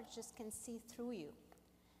people can see through you.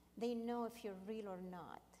 They know if you're real or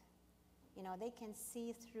not. You know, they can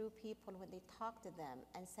see through people when they talk to them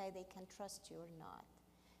and say they can trust you or not.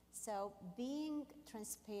 So being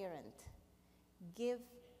transparent, give,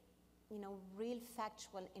 real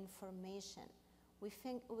factual information. We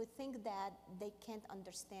think that they can't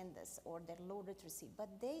understand this or they're low literacy, but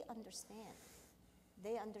they understand.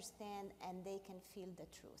 They understand and they can feel the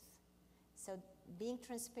truth. So being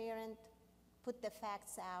transparent, put the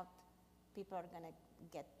facts out, people are going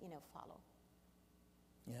to follow.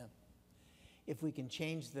 Yeah. If we can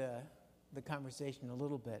change the conversation a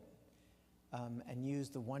little bit and use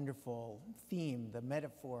the wonderful theme, the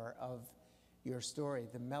metaphor of your story,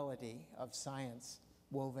 the melody of science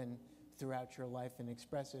woven throughout your life and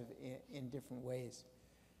expressive in different ways.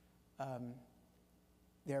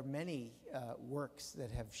 There are many works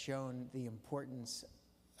that have shown the importance,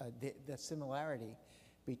 the similarity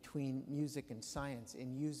between music and science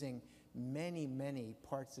in using many, many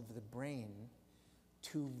parts of the brain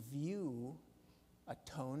to view a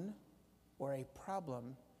tone or a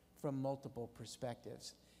problem from multiple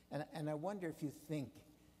perspectives. And I wonder if you think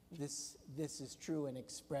this is true and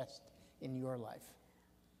expressed in your life.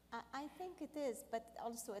 I think it is, but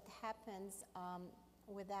also it happens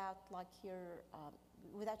without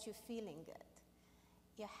you feeling it.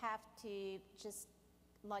 You have to just,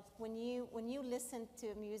 like when you listen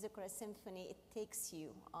to music or a symphony, it takes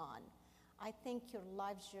you on. I think your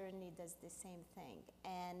life journey does the same thing,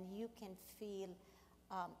 and you can feel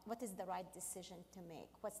what is the right decision to make,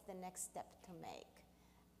 what's the next step to make.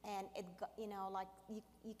 And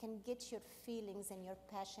you can get your feelings and your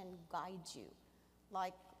passion guide you.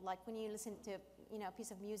 Like when you listen to a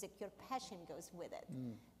piece of music, your passion goes with it.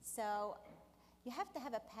 So you have to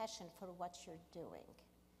have a passion for what you're doing.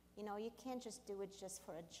 You can't just do it just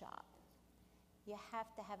for a job. You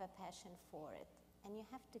have to have a passion for it, and you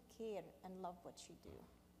have to care and love what you do.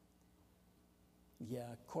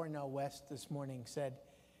 Yeah, Cornell West this morning said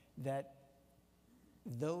that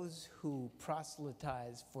those who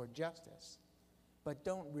proselytize for justice, but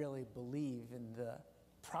don't really believe in the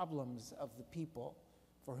problems of the people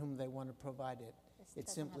for whom they want to provide it, it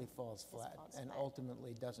simply falls flat and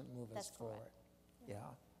ultimately doesn't move us forward. Yeah.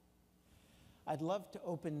 I'd love to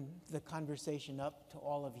open the conversation up to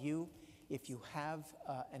all of you. If you have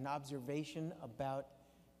an observation about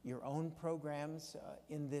your own programs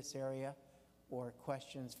in this area or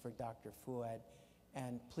questions for Dr. Fouad,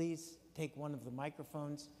 and please take one of the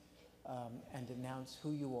microphones and announce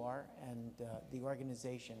who you are and the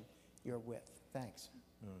organization you're with. Thanks.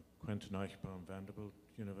 Quentin Eichbaum, Vanderbilt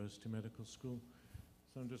University Medical School.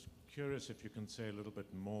 So I'm just curious if you can say a little bit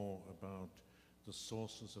more about the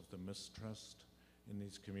sources of the mistrust in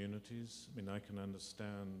these communities. I mean, I can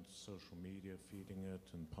understand social media feeding it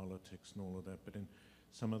and politics and all of that, but in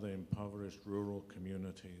some of the impoverished rural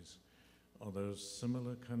communities, are those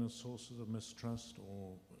similar kind of sources of mistrust?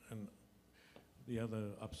 And the other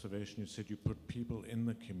observation, you said you put people in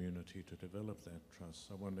the community to develop that trust.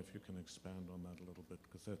 I wonder if you can expand on that a little bit,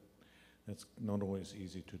 because that's not always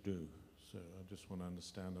easy to do. So I just want to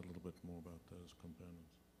understand a little bit more about those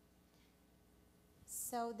components.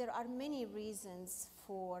 So there are many reasons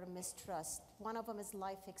for mistrust. One of them is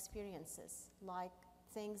life experiences, like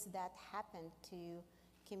things that happen to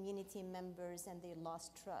community members and they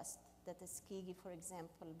lost trust. That Tuskegee, for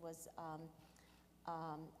example, was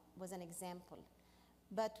an example.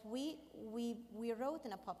 But we wrote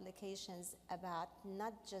in our publications about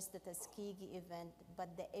not just the Tuskegee event,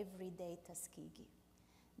 but the everyday Tuskegee.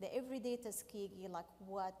 The everyday Tuskegee, like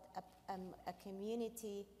what a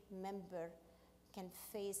community member can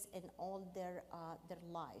face in all their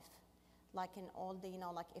life. Like in all the,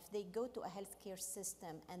 like if they go to a healthcare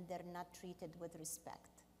system and they're not treated with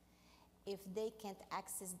respect, if they can't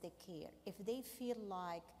access the care, if they feel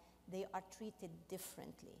like they are treated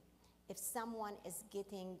differently, if someone is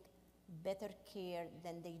getting better care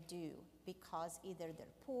than they do because either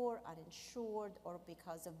they're poor, uninsured, or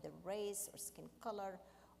because of their race or skin color,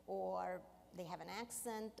 or they have an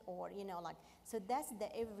accent, or so that's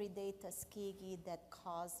the everyday Tuskegee that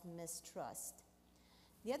cause mistrust.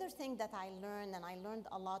 The other thing that I learned, and I learned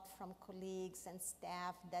a lot from colleagues and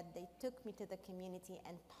staff, that they took me to the community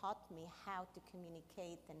and taught me how to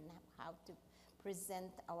communicate and how to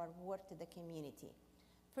present our work to the community.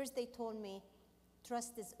 First, they told me,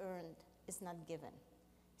 trust is earned, is not given.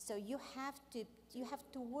 So you have to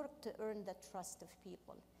work to earn the trust of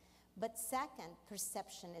people. But second,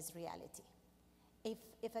 perception is reality.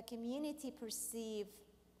 If a community perceive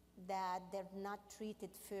that they're not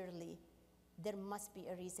treated fairly, there must be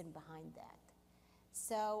a reason behind that.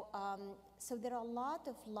 So, so there are a lot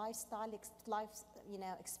of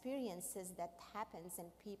experiences that happens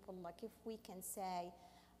in people. Like if we can say,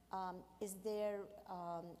 is there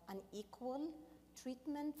unequal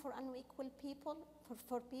treatment for unequal people?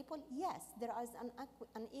 For people, yes, there is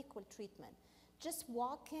unequal treatment. Just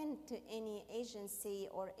walk into any agency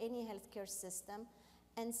or any healthcare system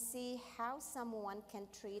and see how someone can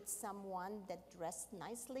treat someone that dressed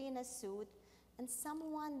nicely in a suit and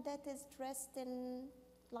someone that is dressed in,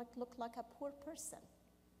 look like a poor person.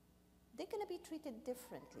 They're gonna be treated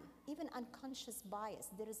differently, even unconscious bias.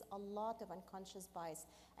 There is a lot of unconscious bias,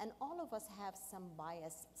 and all of us have some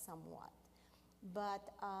bias somewhat. But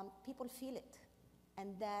people feel it,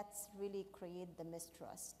 and that's really create the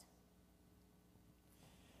mistrust.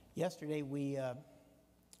 Yesterday, we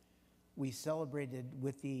celebrated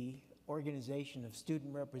with the Organization of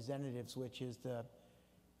Student Representatives, which is the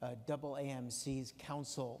AAMC's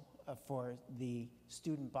council for the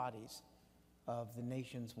student bodies of the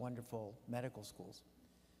nation's wonderful medical schools.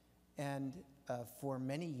 And for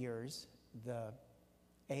many years, the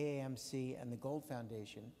AAMC and the Gold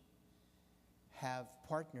Foundation have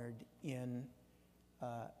partnered in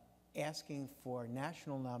asking for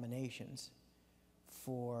national nominations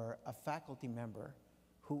for a faculty member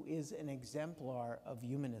who is an exemplar of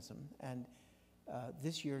humanism. And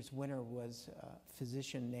this year's winner was a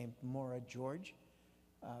physician named Maura George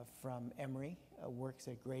from Emory, works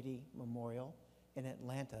at Grady Memorial in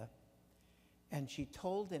Atlanta. And she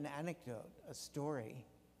told an anecdote, a story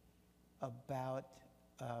about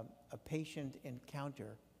a patient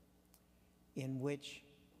encounter in which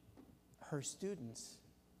her students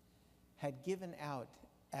had given out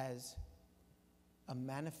as a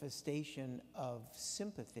manifestation of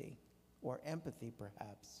sympathy or empathy,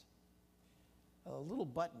 perhaps, a little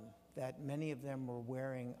button that many of them were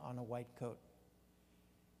wearing on a white coat.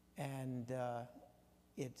 And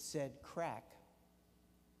it said crack,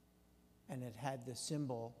 and it had the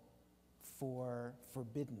symbol for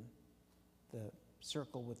forbidden, the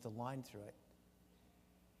circle with the line through it.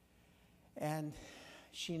 And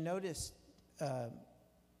she noticed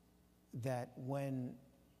that when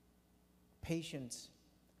patients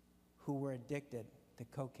who were addicted to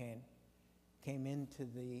cocaine came into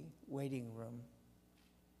the waiting room,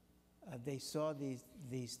 they saw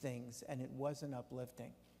these things, and it wasn't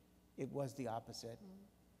uplifting. It was the opposite.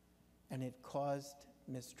 And it caused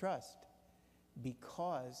mistrust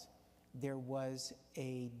because there was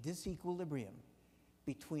a disequilibrium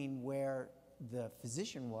between where the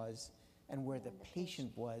physician was and where the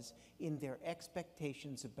patient was in their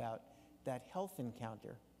expectations about that health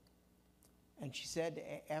encounter. And she said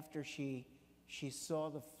after she saw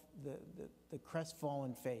the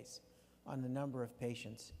crestfallen face on a number of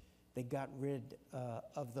patients, they got rid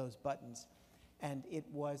of those buttons. And it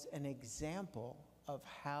was an example of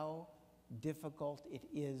how difficult it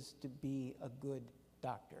is to be a good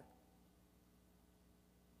doctor.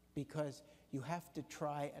 Because you have to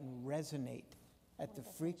try and resonate at the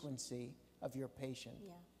frequency of your patient.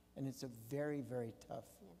 Yeah. And it's a very, very tough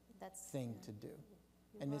thing to do.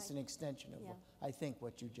 And it's an extension of, I think,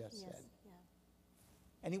 what you just said. Yeah.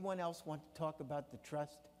 Anyone else want to talk about the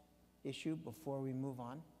trust issue before we move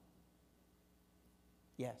on?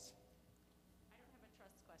 Yes. I don't have a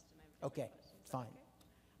trust question. I have a Okay, question. Is that fine. okay?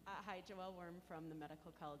 Hi, Joelle Worm from the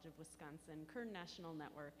Medical College of Wisconsin, Kern National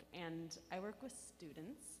Network, and I work with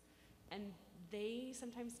students, and they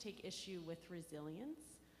sometimes take issue with resilience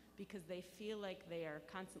because they feel like they are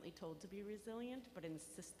constantly told to be resilient, but in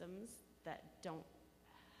systems that don't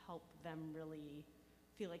help them really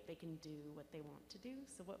feel like they can do what they want to do.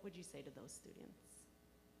 So what would you say to those students?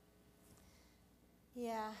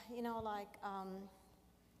 Yeah,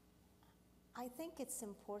 I think it's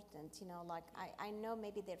important, I know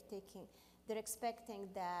maybe they're expecting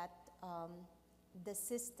that the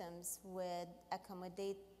systems would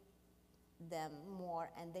accommodate them more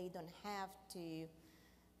and they don't have to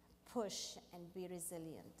push and be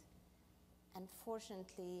resilient.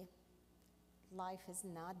 Unfortunately, life is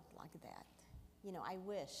not like that. I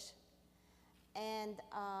wish. And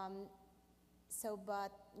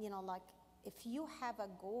but, if you have a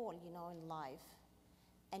goal, in life,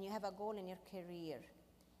 and you have a goal in your career,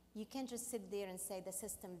 you can't just sit there and say the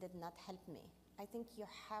system did not help me. I think you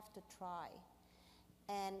have to try.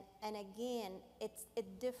 And again,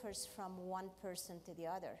 it differs from one person to the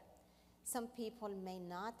other. Some people may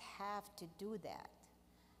not have to do that.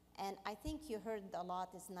 And I think you heard a lot,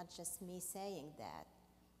 it's not just me saying that.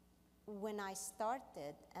 When I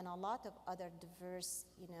started, and a lot of other diverse,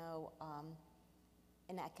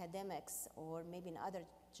 in academics or maybe in other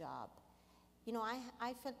job,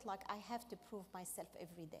 I felt like I have to prove myself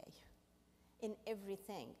every day in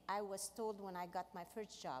everything. I was told when I got my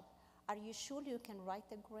first job, are you sure you can write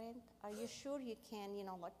a grant? Are you sure you can,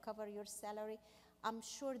 cover your salary? I'm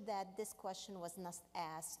sure that this question was not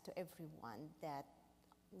asked to everyone that,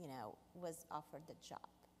 was offered the job.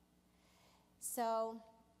 So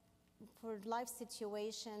for life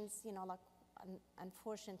situations,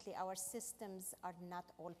 unfortunately, our systems are not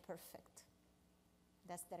all perfect.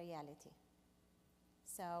 That's the reality.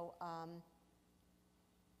 So,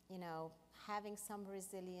 having some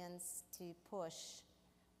resilience to push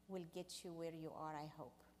will get you where you are, I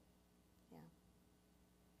hope. Yeah.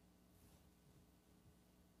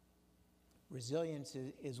 Resilience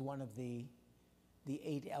is one of the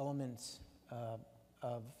 8 elements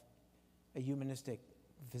of a humanistic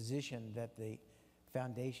physician that the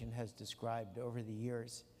foundation has described over the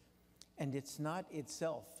years. And it's not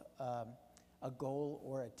itself a goal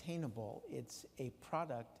or attainable. It's a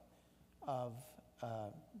product of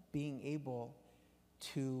being able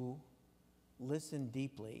to listen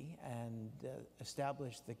deeply and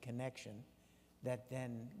establish the connection that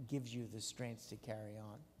then gives you the strength to carry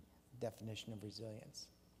on. Definition of resilience.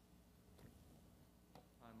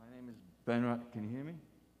 Hi, my name is Ben. Can you hear me?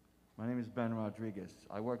 My name is Ben Rodriguez.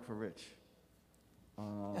 I work for Rich.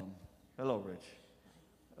 Hello, Rich.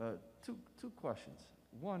 Two questions.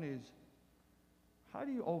 One is, how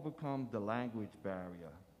do you overcome the language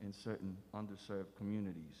barrier in certain underserved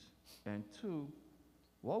communities? And 2,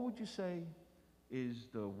 what would you say is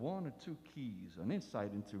the 1 or 2 keys, an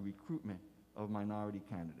insight into recruitment of minority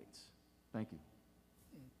candidates? Thank you.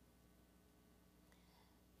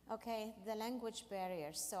 Okay, the language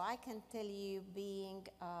barrier. So I can tell you, being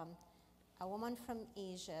a woman from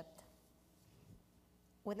Egypt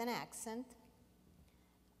with an accent,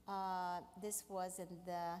 this was in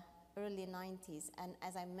the early 90s, and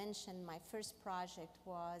as I mentioned, my first project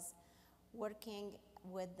was working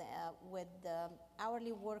with the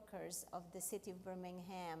hourly workers of the city of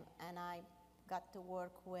Birmingham, and I got to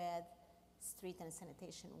work with street and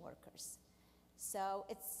sanitation workers. So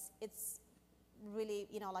it's really,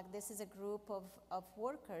 like this is a group of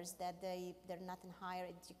workers that they're not in higher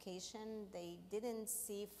education. They didn't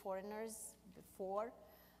see foreigners before.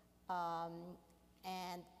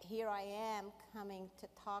 And here I am coming to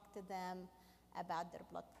talk to them about their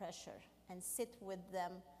blood pressure and sit with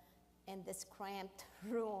them in this cramped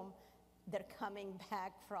room. They're coming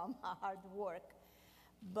back from hard work.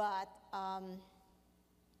 But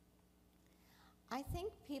I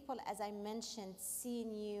think people, as I mentioned,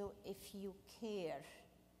 seeing you if you care,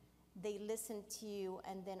 they listen to you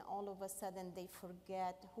and then all of a sudden they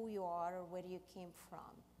forget who you are or where you came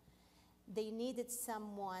from. They needed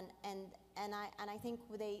someone, and I think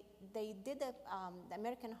they did the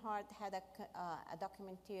American Heart had a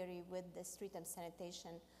documentary with the street and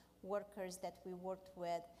sanitation workers that we worked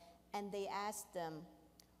with, and they asked them,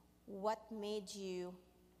 what made you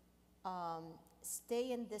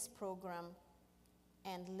stay in this program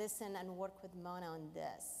and listen and work with Mona on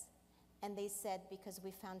this? And they said, because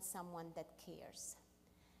we found someone that cares.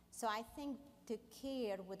 So I think to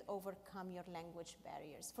care would overcome your language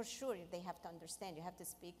barriers. For sure, they have to understand, you have to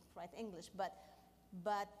speak right English,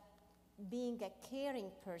 but being a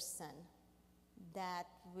caring person, that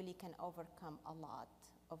really can overcome a lot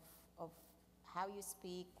of how you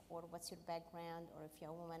speak, or what's your background, or if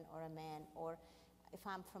you're a woman or a man, or if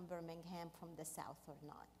I'm from Birmingham, from the South or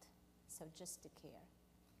not. So just to care.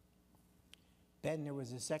 Ben, there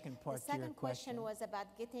was a second part to your The second question was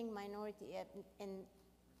about getting minority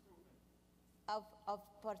of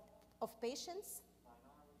patients?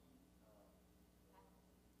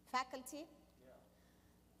 Faculty?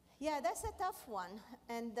 Yeah, that's a tough one,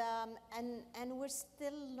 and we're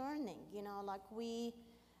still learning. Like we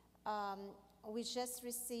just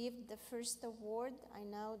received the first award. I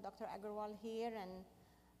know Dr. Agarwal here, and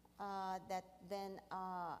that been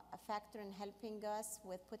a factor in helping us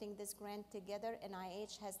with putting this grant together.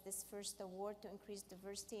 NIH has this first award to increase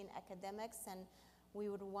diversity in academics, and we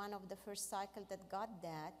were one of the first cycle that got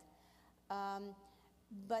that.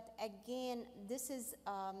 But again, this is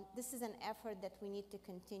an effort that we need to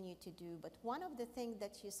continue to do. But one of the things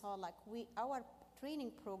that you saw, like our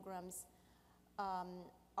training programs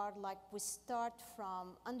are like we start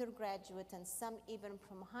from undergraduate and some even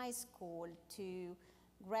from high school to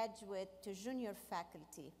graduate to junior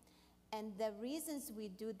faculty. And the reasons we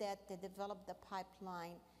do that, to develop the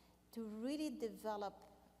pipeline, to really develop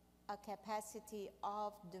a capacity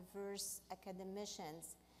of diverse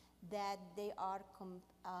academicians, that they are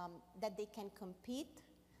that they can compete,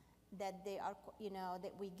 that they are,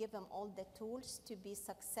 that we give them all the tools to be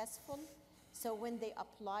successful. So when they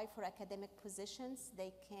apply for academic positions,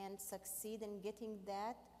 they can succeed in getting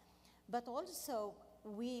that. But also,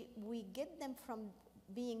 we get them from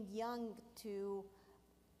being young to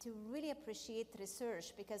really appreciate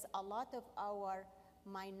research, because a lot of our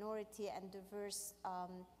minority and diverse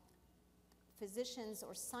physicians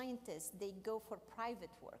or scientists, they go for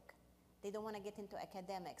private work. They don't want to get into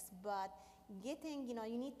academics, but getting,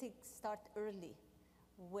 you need to start early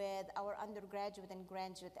with our undergraduate and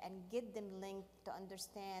graduate and get them linked to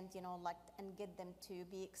understand, and get them to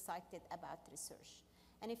be excited about research.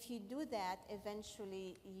 And if you do that,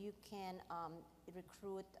 eventually you can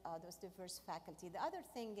recruit those diverse faculty. The other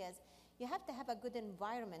thing is you have to have a good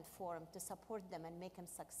environment for them to support them and make them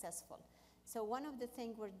successful. So one of the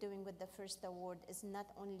things we're doing with the first award is not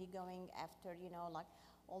only going after,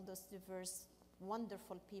 all those diverse,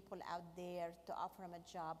 wonderful people out there to offer them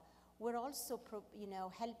a job. We're also,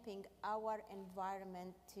 helping our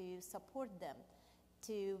environment to support them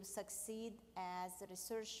to succeed as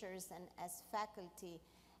researchers and as faculty,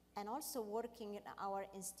 and also working in our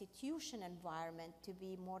institution environment to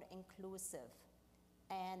be more inclusive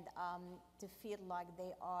and to feel like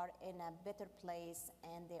they are in a better place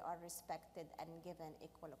and they are respected and given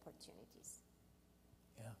equal opportunities.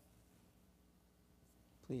 Yeah.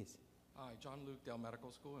 Please. Hi, John Luke, Dell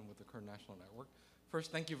Medical School, and with the Kern National Network.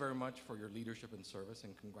 First, thank you very much for your leadership and service,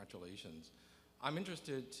 and congratulations. I'm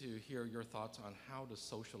interested to hear your thoughts on how to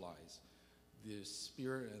socialize the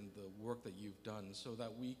spirit and the work that you've done so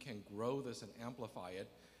that we can grow this and amplify it,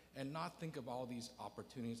 and not think of all these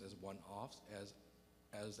opportunities as one-offs,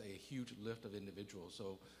 as a huge lift of individuals.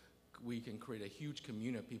 So we can create a huge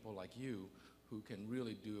community of people like you who can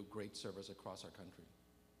really do a great service across our country.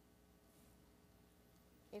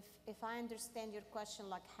 If I understand your question,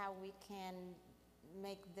 like how we can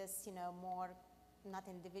make this, more not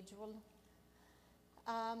individual,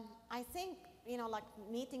 I think, like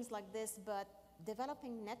meetings like this, but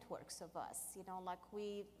developing networks of us,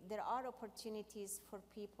 there are opportunities for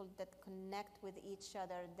people that connect with each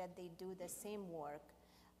other, that they do the same work.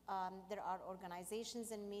 There are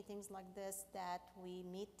organizations and meetings like this that we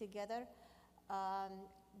meet together.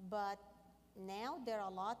 But now there are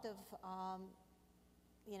a lot of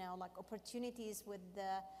like opportunities with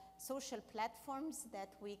the social platforms that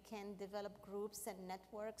we can develop groups and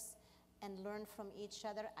networks and learn from each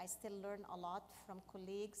other. I still learn a lot from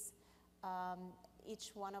colleagues.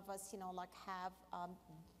 Each one of us, like have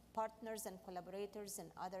partners and collaborators in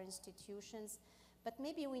other institutions. But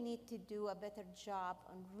maybe we need to do a better job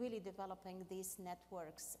on really developing these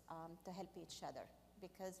networks to help each other,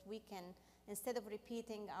 because we can, instead of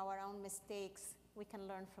repeating our own mistakes, we can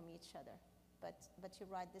learn from each other. But you're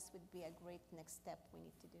right, this would be a great next step we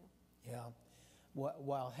need to do. Yeah.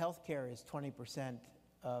 While healthcare is 20%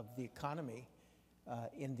 of the economy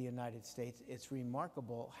in the United States, it's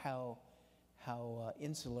remarkable how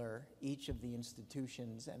insular each of the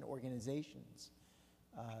institutions and organizations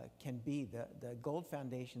can be. The Gold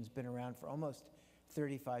Foundation's been around for almost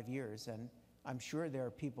 35 years, and I'm sure there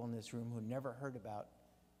are people in this room who never heard about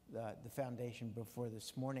the foundation before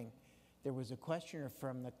this morning. There was a questioner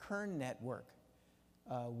from the Kern Network,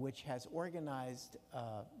 which has organized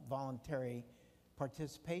voluntary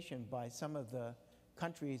participation by some of the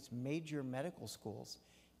country's major medical schools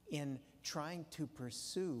in trying to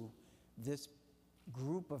pursue this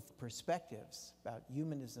group of perspectives about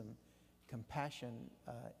humanism, compassion,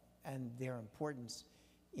 and their importance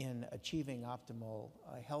in achieving optimal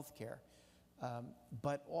health care.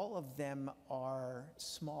 But all of them are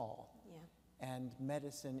small. Yeah. And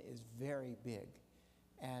medicine is very big.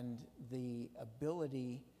 And the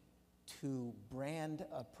ability to brand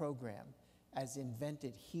a program as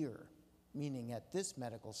invented here, meaning at this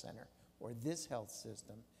medical center or this health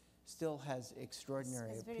system, still has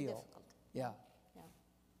extraordinary it's appeal. Very difficult. Yeah. Yeah.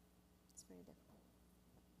 It's very difficult.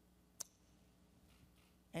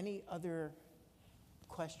 Any other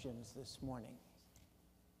questions this morning?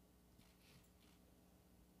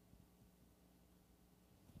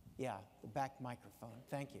 Yeah, the back microphone.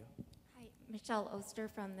 Thank you. Hi, Michelle Oster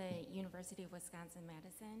from the University of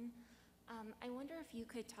Wisconsin-Madison. I wonder if you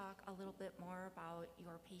could talk a little bit more about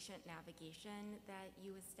your patient navigation that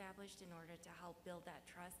you established in order to help build that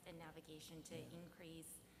trust and navigation to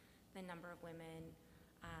increase the number of women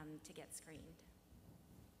to get screened.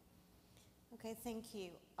 Okay, thank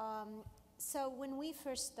you. So when we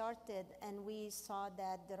first started and we saw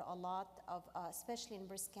that there are a lot of, especially in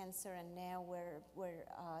breast cancer, and now we're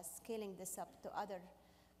scaling this up to other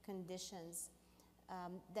conditions,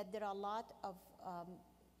 that there are a lot of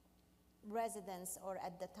residents, or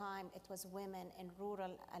at the time it was women in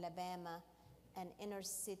rural Alabama and inner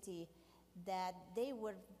city, that they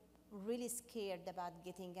were really scared about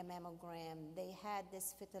getting a mammogram. They had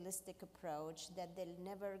this fatalistic approach that they're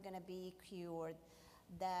never gonna be cured,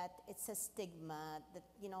 that it's a stigma, that,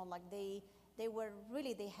 like they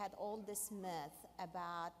had all this myth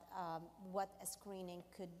about what a screening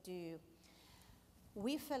could do.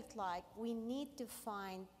 We felt like we need to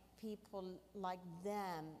find people like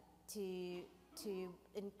them to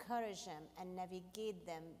encourage them and navigate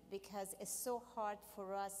them, because it's so hard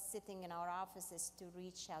for us sitting in our offices to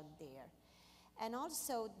reach out there. And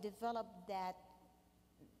also develop that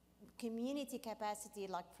community capacity,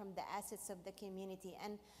 like from the assets of the community.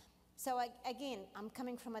 And so again, I'm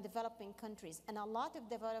coming from a developing countries, and a lot of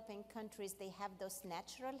developing countries, they have those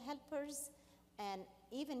natural helpers. And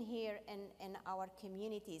even here in our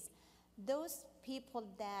communities, those people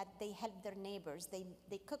that they help their neighbors,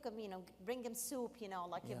 they cook them, bring them soup,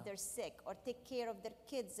 like if they're sick, or take care of their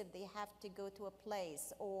kids if they have to go to a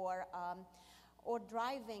place, or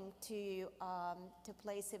driving to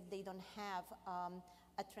place if they don't have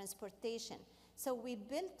a transportation. So we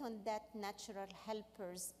built on that natural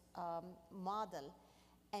helpers model,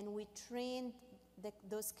 and we trained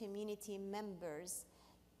those community members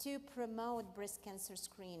to promote breast cancer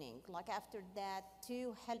screening, like after that,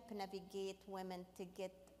 to help navigate women to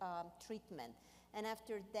get treatment. And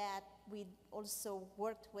after that, we also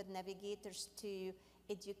worked with navigators to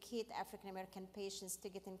educate African American patients to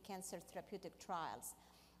get in cancer therapeutic trials.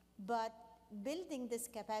 But building this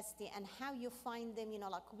capacity and how you find them,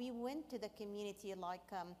 like we went to the community, like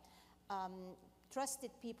trusted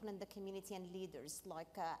people in the community and leaders,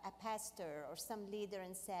 like a pastor or some leader,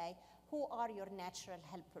 and say, who are your natural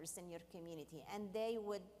helpers in your community? And they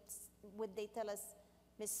would they tell us,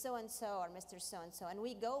 Miss so-and-so or Mr. so-and-so, and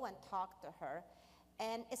we go and talk to her.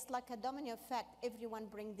 And it's like a domino effect, everyone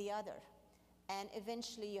bring the other. And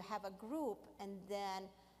eventually you have a group, and then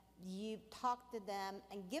you talk to them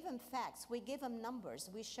and give them facts. We give them numbers.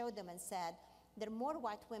 We show them and said, there are more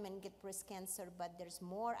white women get breast cancer, but there's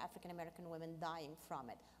more African American women dying from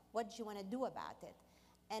it. What do you want to do about it?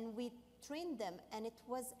 And we trained them, and it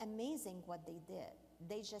was amazing what they did.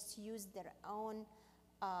 They just used their own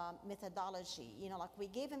methodology. You know, like we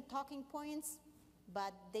gave them talking points,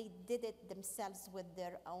 but they did it themselves with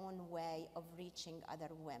their own way of reaching other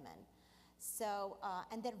women. So,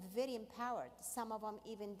 and they're very empowered. Some of them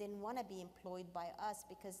even didn't want to be employed by us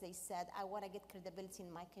because they said, I want to get credibility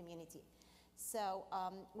in my community. So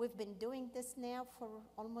we've been doing this now for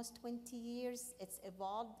almost 20 years. It's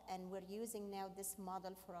evolved, and we're using now this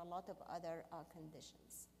model for a lot of other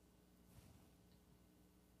conditions.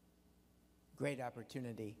 Great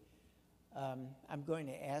opportunity. I'm going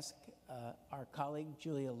to ask our colleague,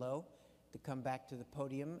 Julia Lowe, to come back to the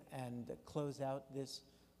podium and close out this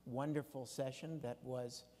wonderful session that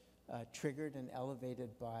was triggered and elevated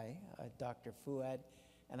by Dr. Fouad,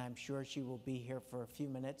 and I'm sure she will be here for a few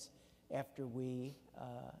minutes after we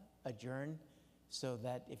adjourn, so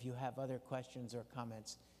that if you have other questions or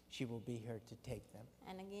comments, she will be here to take them.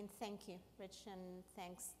 And again, thank you, Rich, and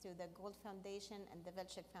thanks to the Gold Foundation and the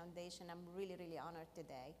Vilcek Foundation. I'm really, really honored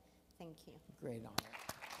today. Thank you. Great honor.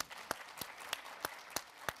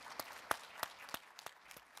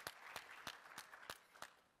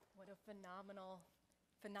 What a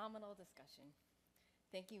phenomenal discussion.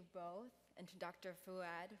 Thank you both, and to Dr.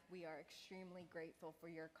 Fouad, we are extremely grateful for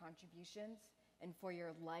your contributions and for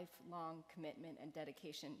your lifelong commitment and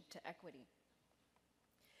dedication to equity.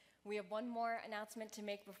 We have one more announcement to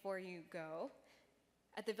make before you go.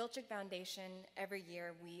 At the Vilcek Foundation, every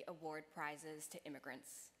year we award prizes to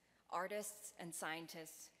immigrants, artists and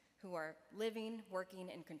scientists who are living, working,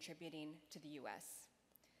 and contributing to the US.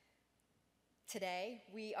 Today,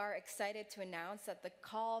 we are excited to announce that the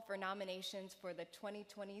call for nominations for the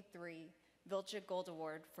 2023 Vilcek-Gold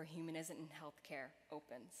Award for Humanism in Healthcare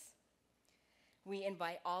opens. We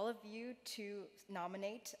invite all of you to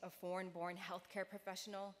nominate a foreign-born healthcare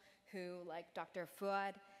professional who, like Dr.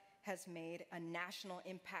 Fouad, has made a national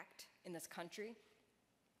impact in this country.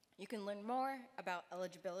 You can learn more about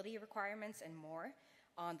eligibility requirements and more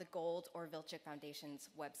on the Gold or Vilcek Foundation's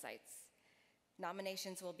websites.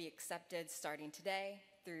 Nominations will be accepted starting today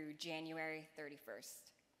through January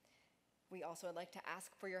 31st. We also would like to ask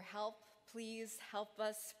for your help. Please help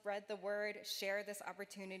us spread the word, share this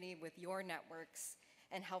opportunity with your networks,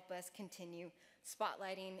 and help us continue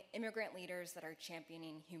spotlighting immigrant leaders that are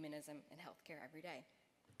championing humanism in healthcare every day.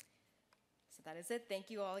 So that is it. Thank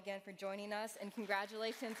you all again for joining us, and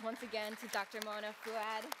congratulations once again to Dr. Mona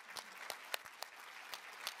Fouad.